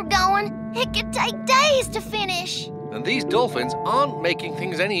speed we're going, it could take days to finish. And these dolphins aren't making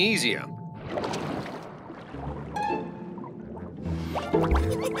things any easier.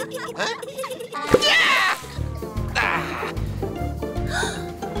 Huh? Yeah! Ah!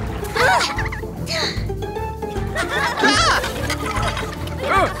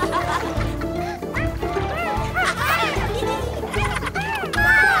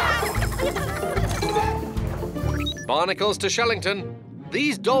 Barnacles to Shellington.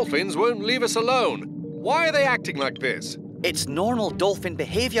 These dolphins won't leave us alone. Why are they acting like this? It's normal dolphin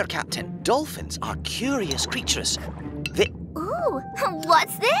behavior, Captain. Dolphins are curious creatures. Ooh,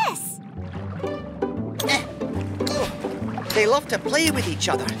 what's this? They love to play with each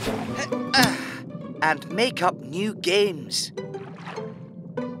other and make up new games.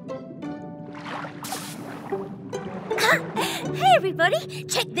 Hey, everybody,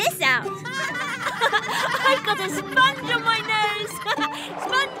 check this out. I've got a sponge on my nose.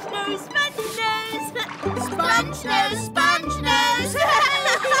 Sponge nose, sponge nose. Sponge nose, sponge nose.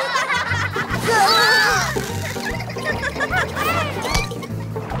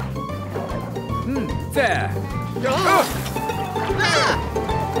 There.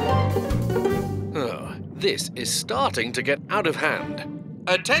 Oh, this is starting to get out of hand.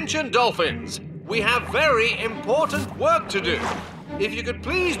 Attention, dolphins! We have very important work to do. If you could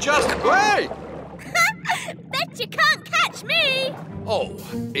please just... Hey! Bet you can't catch me. Oh,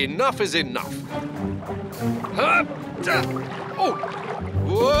 enough is enough. Huh? Oh!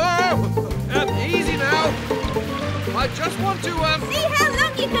 Whoa! Easy now. I just want to, See how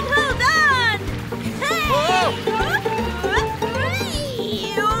long you can hold on. Hey! Whoa!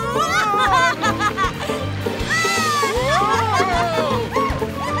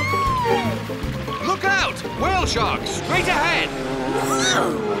 Look out! Whale shark, straight ahead!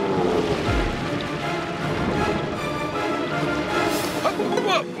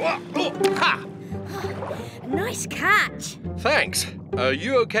 Ha! Nice catch. Thanks. Are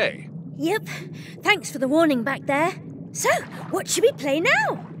you okay? Yep. Thanks for the warning back there. So, what should we play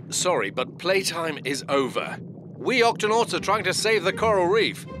now? Sorry, but playtime is over. We Octonauts are trying to save the coral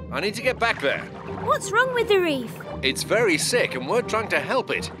reef. I need to get back there. What's wrong with the reef? It's very sick and we're trying to help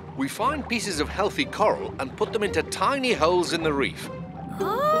it. We find pieces of healthy coral and put them into tiny holes in the reef.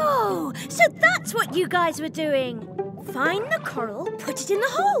 Oh, so that's what you guys were doing. Find the coral, put it in the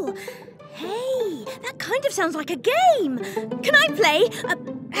hole. Hey, that kind of sounds like a game. Can I play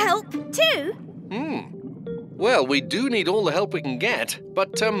help too? Well, we do need all the help we can get,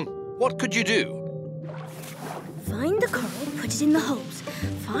 but, what could you do? Find the coral, put it in the holes.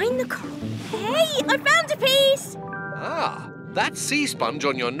 Find the coral. Hey, I found a piece! Ah, that sea sponge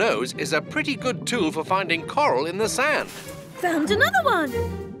on your nose is a pretty good tool for finding coral in the sand. Found another one.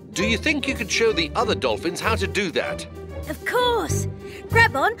 Do you think you could show the other dolphins how to do that? Of course.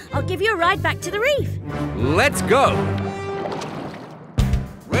 Grab on, I'll give you a ride back to the reef. Let's go!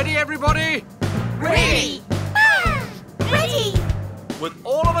 Ready, everybody? Ready! Ready! With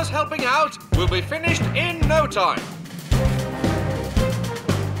all of us helping out, we'll be finished in no time.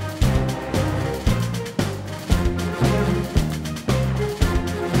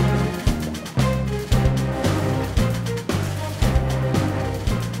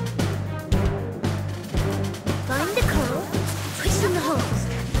 Find the coral, put it in the holes.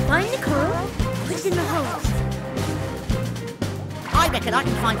 Find the coral, put it in the holes. I reckon I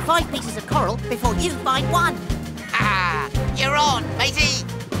can find 5 pieces of coral before you find one. Ah, you're on, matey.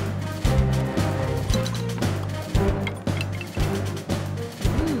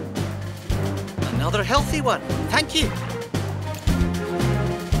 Another healthy one. Thank you.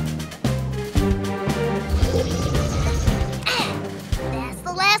 That's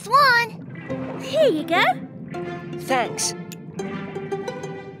the last one. Here you go. Thanks.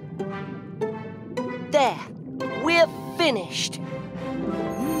 There. We're finished.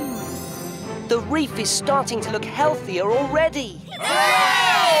 The reef is starting to look healthier already.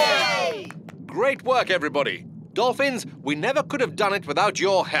 Hooray! Great work, everybody. Dolphins, we never could have done it without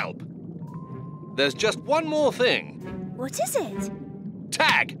your help. There's just one more thing. What is it?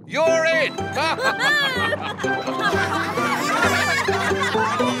 Tag, you're in!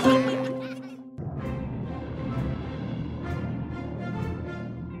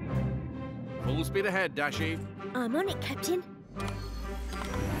 Full speed ahead, Dashi. I'm on it, Captain.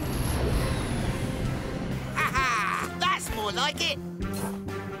 That's more like it.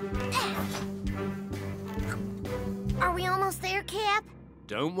 Are we almost there, Cap?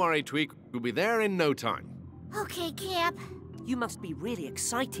 Don't worry, Tweak. We'll be there in no time. Okay, Cap. You must be really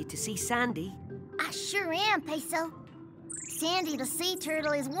excited to see Sandy. I sure am, Peso. Sandy the sea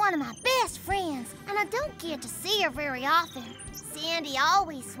turtle is one of my best friends, and I don't get to see her very often. Sandy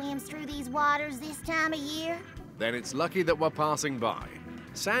always swims through these waters this time of year. Then it's lucky that we're passing by.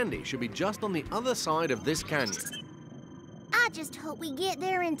 Sandy should be just on the other side of this canyon. I just hope we get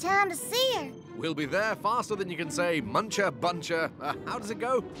there in time to see her. We'll be there faster than you can say muncher, buncher. How does it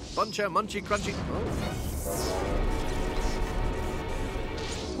go? Buncher, munchy, crunchy. Oh.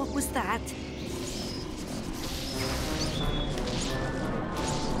 What was that?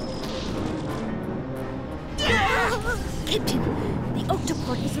 Captain, the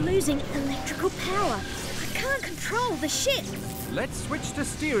Octopod is losing electrical power. I can't control the ship. Let's switch to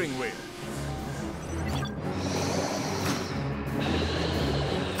steering wheel.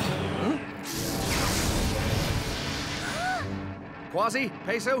 Kwazii,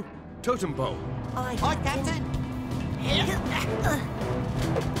 Peso, totem pole. Hi, Captain.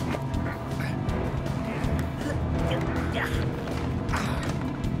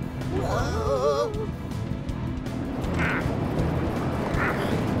 Whoa.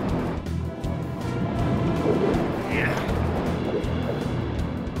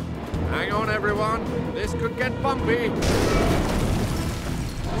 Hang on, everyone. This could get bumpy.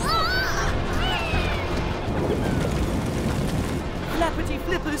 Flappity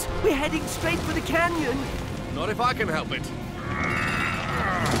flippers, we're heading straight for the canyon. Not if I can help it.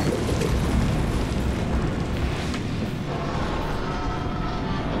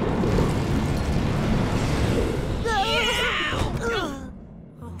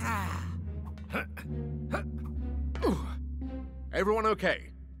 Everyone okay?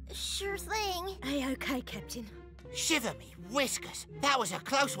 Sure thing. A-okay, Captain. Shiver me whiskers. That was a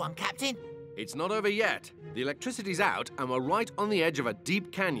close one, Captain. It's not over yet. The electricity's out and we're right on the edge of a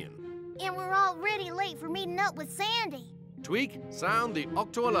deep canyon. And we're already late for meeting up with Sandy. Tweak, sound the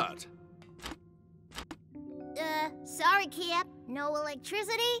Octo alert. Sorry, Cap. No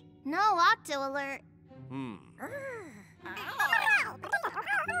electricity, no Octo alert.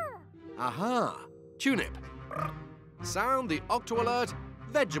 Aha! Tunip. Sound the Octo alert,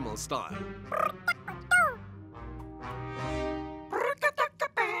 Vegemal style.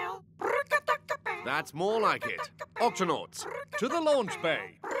 That's more like it. Octonauts, to the launch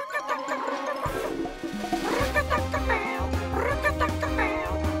bay.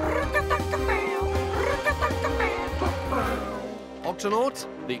 Octonauts,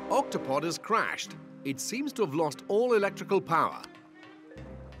 the Octopod has crashed. It seems to have lost all electrical power.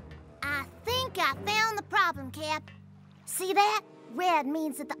 I think I found the problem, Cap. See that? Red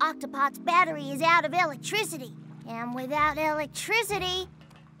means that the Octopod's battery is out of electricity. And without electricity,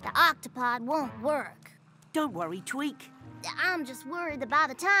 the Octopod won't work. Don't worry, Tweak. I'm just worried that by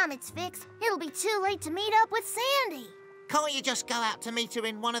the time it's fixed, it'll be too late to meet up with Sandy. Can't you just go out to meet her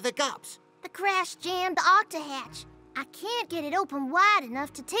in one of the gups? The crash jammed the Octahatch. I can't get it open wide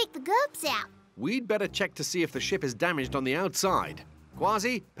enough to take the gups out. We'd better check to see if the ship is damaged on the outside.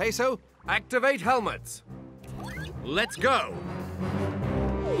 Kwazii, Peso, activate helmets. Let's go.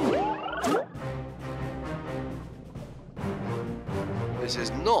 This is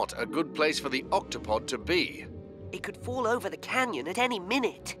not a good place for the Octopod to be. It could fall over the canyon at any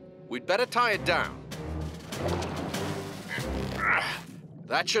minute. We'd better tie it down.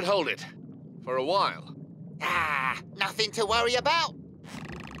 That should hold it. For a while. Nothing to worry about.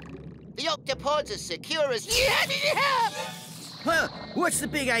 The Octopod's as secure as... Huh, what's the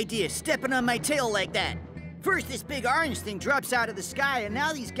big idea, stepping on my tail like that? First this big orange thing drops out of the sky, and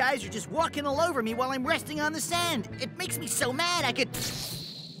now these guys are just walking all over me while I'm resting on the sand. It makes me so mad I could...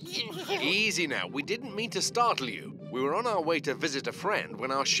 Easy now, we didn't mean to startle you. We were on our way to visit a friend when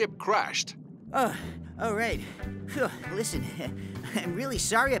our ship crashed. Oh, all right. Phew, listen, I'm really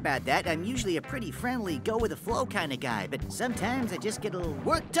sorry about that. I'm usually a pretty friendly, go-with-the-flow kind of guy, but sometimes I just get a little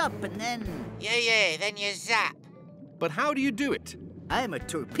worked up and then... Yeah, then you zap. But how do you do it? I'm a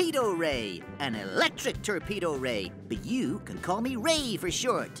torpedo ray, an electric torpedo ray, but you can call me Ray for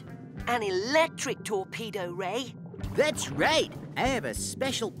short. An electric torpedo ray? That's right. I have a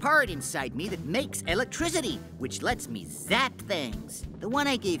special part inside me that makes electricity, which lets me zap things. The one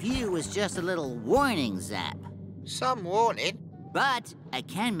I gave you was just a little warning zap. Some warning? But I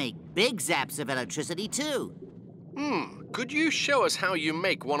can make big zaps of electricity, too. Could you show us how you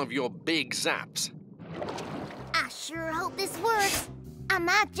make one of your big zaps? I sure hope this works. I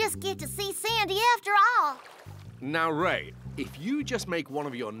might just get to see Sandy after all. Now, Ray, if you just make one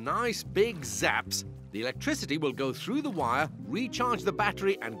of your nice big zaps, the electricity will go through the wire, recharge the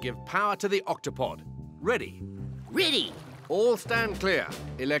battery, and give power to the Octopod. Ready? Ready! All stand clear.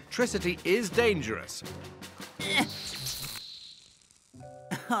 Electricity is dangerous.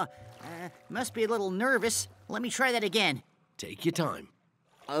 Must be a little nervous. Let me try that again. Take your time.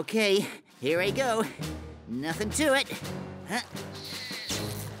 Okay, here I go. Nothing to it.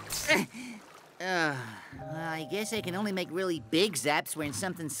 Well, I guess I can only make really big zaps when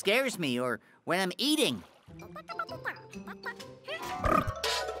something scares me or when I'm eating.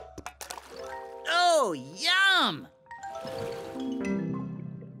 Oh, yum!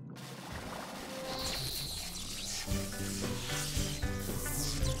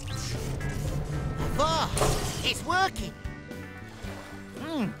 Oh, it's working.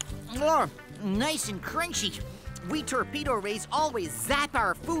 Oh, nice and crunchy. We torpedo rays always zap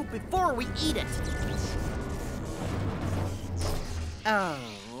our food before we eat it.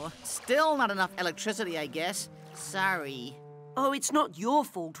 Oh, still not enough electricity, I guess. Sorry. Oh, it's not your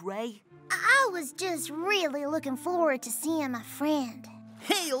fault, Ray. I was just really looking forward to seeing my friend.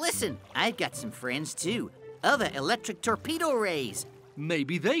 Hey, listen, I've got some friends too. Other electric torpedo rays.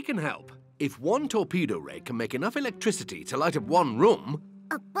 Maybe they can help. If one torpedo ray can make enough electricity to light up one room...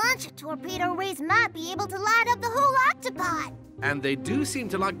 A bunch of torpedo rays might be able to light up the whole octopod. And they do seem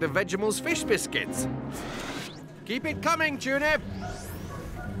to like the Vegemals fish biscuits. Keep it coming, Tunip!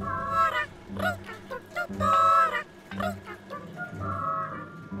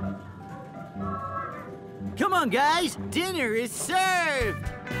 Come on, guys, dinner is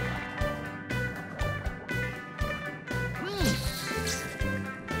served!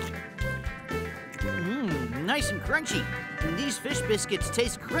 Nice and crunchy. And these fish biscuits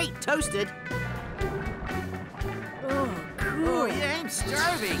taste great toasted. Oh, cool. Oh, yeah, I'm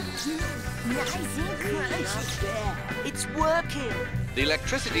starving. Nice and crunchy. It's working. The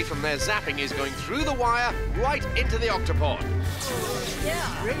electricity from their zapping is going through the wire right into the Octopod.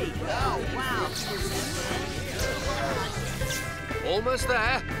 Yeah, great. Oh, wow. Almost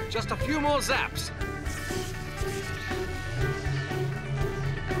there. Just a few more zaps.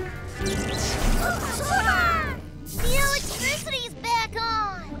 The electricity's back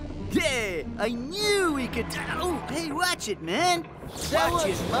on! Yeah, I knew we could... Oh, hey, watch it, man. Watch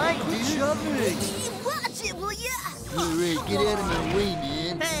it, Mike, dude. Watch it, will ya? All right, get out of my way,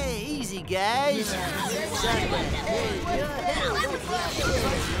 man. Hey, easy, guys. Yeah,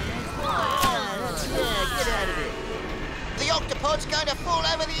 get out of it. The Octopod's going to fall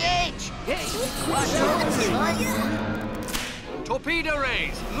over the edge. Hey, Torpedo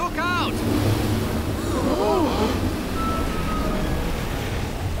rays, look out!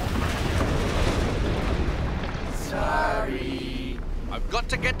 Sorry. I've got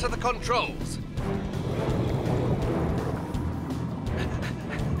to get to the controls.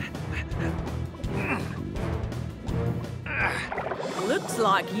 Looks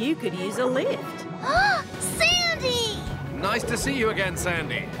like you could use a lift. Sandy! Nice to see you again,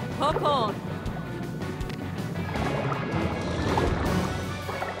 Sandy. Hop on.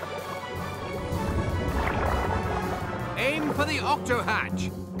 Aim for the octo hatch.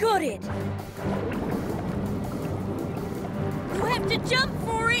 Got it. You have to jump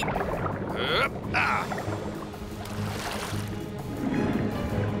for it.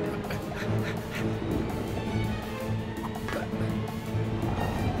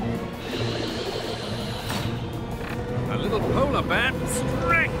 A little polar bear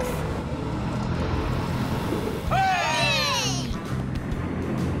strength. Hey!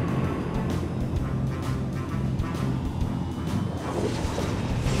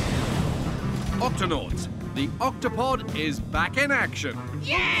 Octonauts, the Octopod is back in action.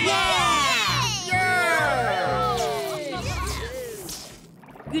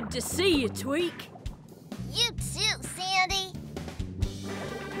 Good to see you, Tweak. You too, Sandy.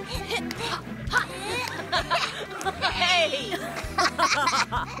 Hey!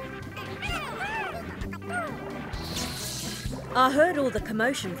 I heard all the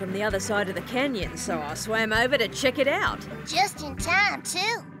commotion from the other side of the canyon, so I swam over to check it out. Just in time,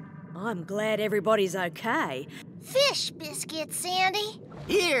 too. I'm glad everybody's okay. Fish biscuits, Sandy.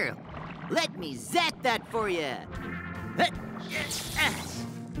 Here, let me zap that for you.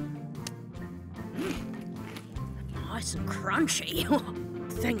 Nice and crunchy.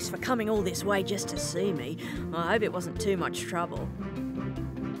 Thanks for coming all this way just to see me. I hope it wasn't too much trouble.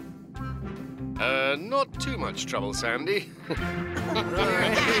 Not too much trouble, Sandy.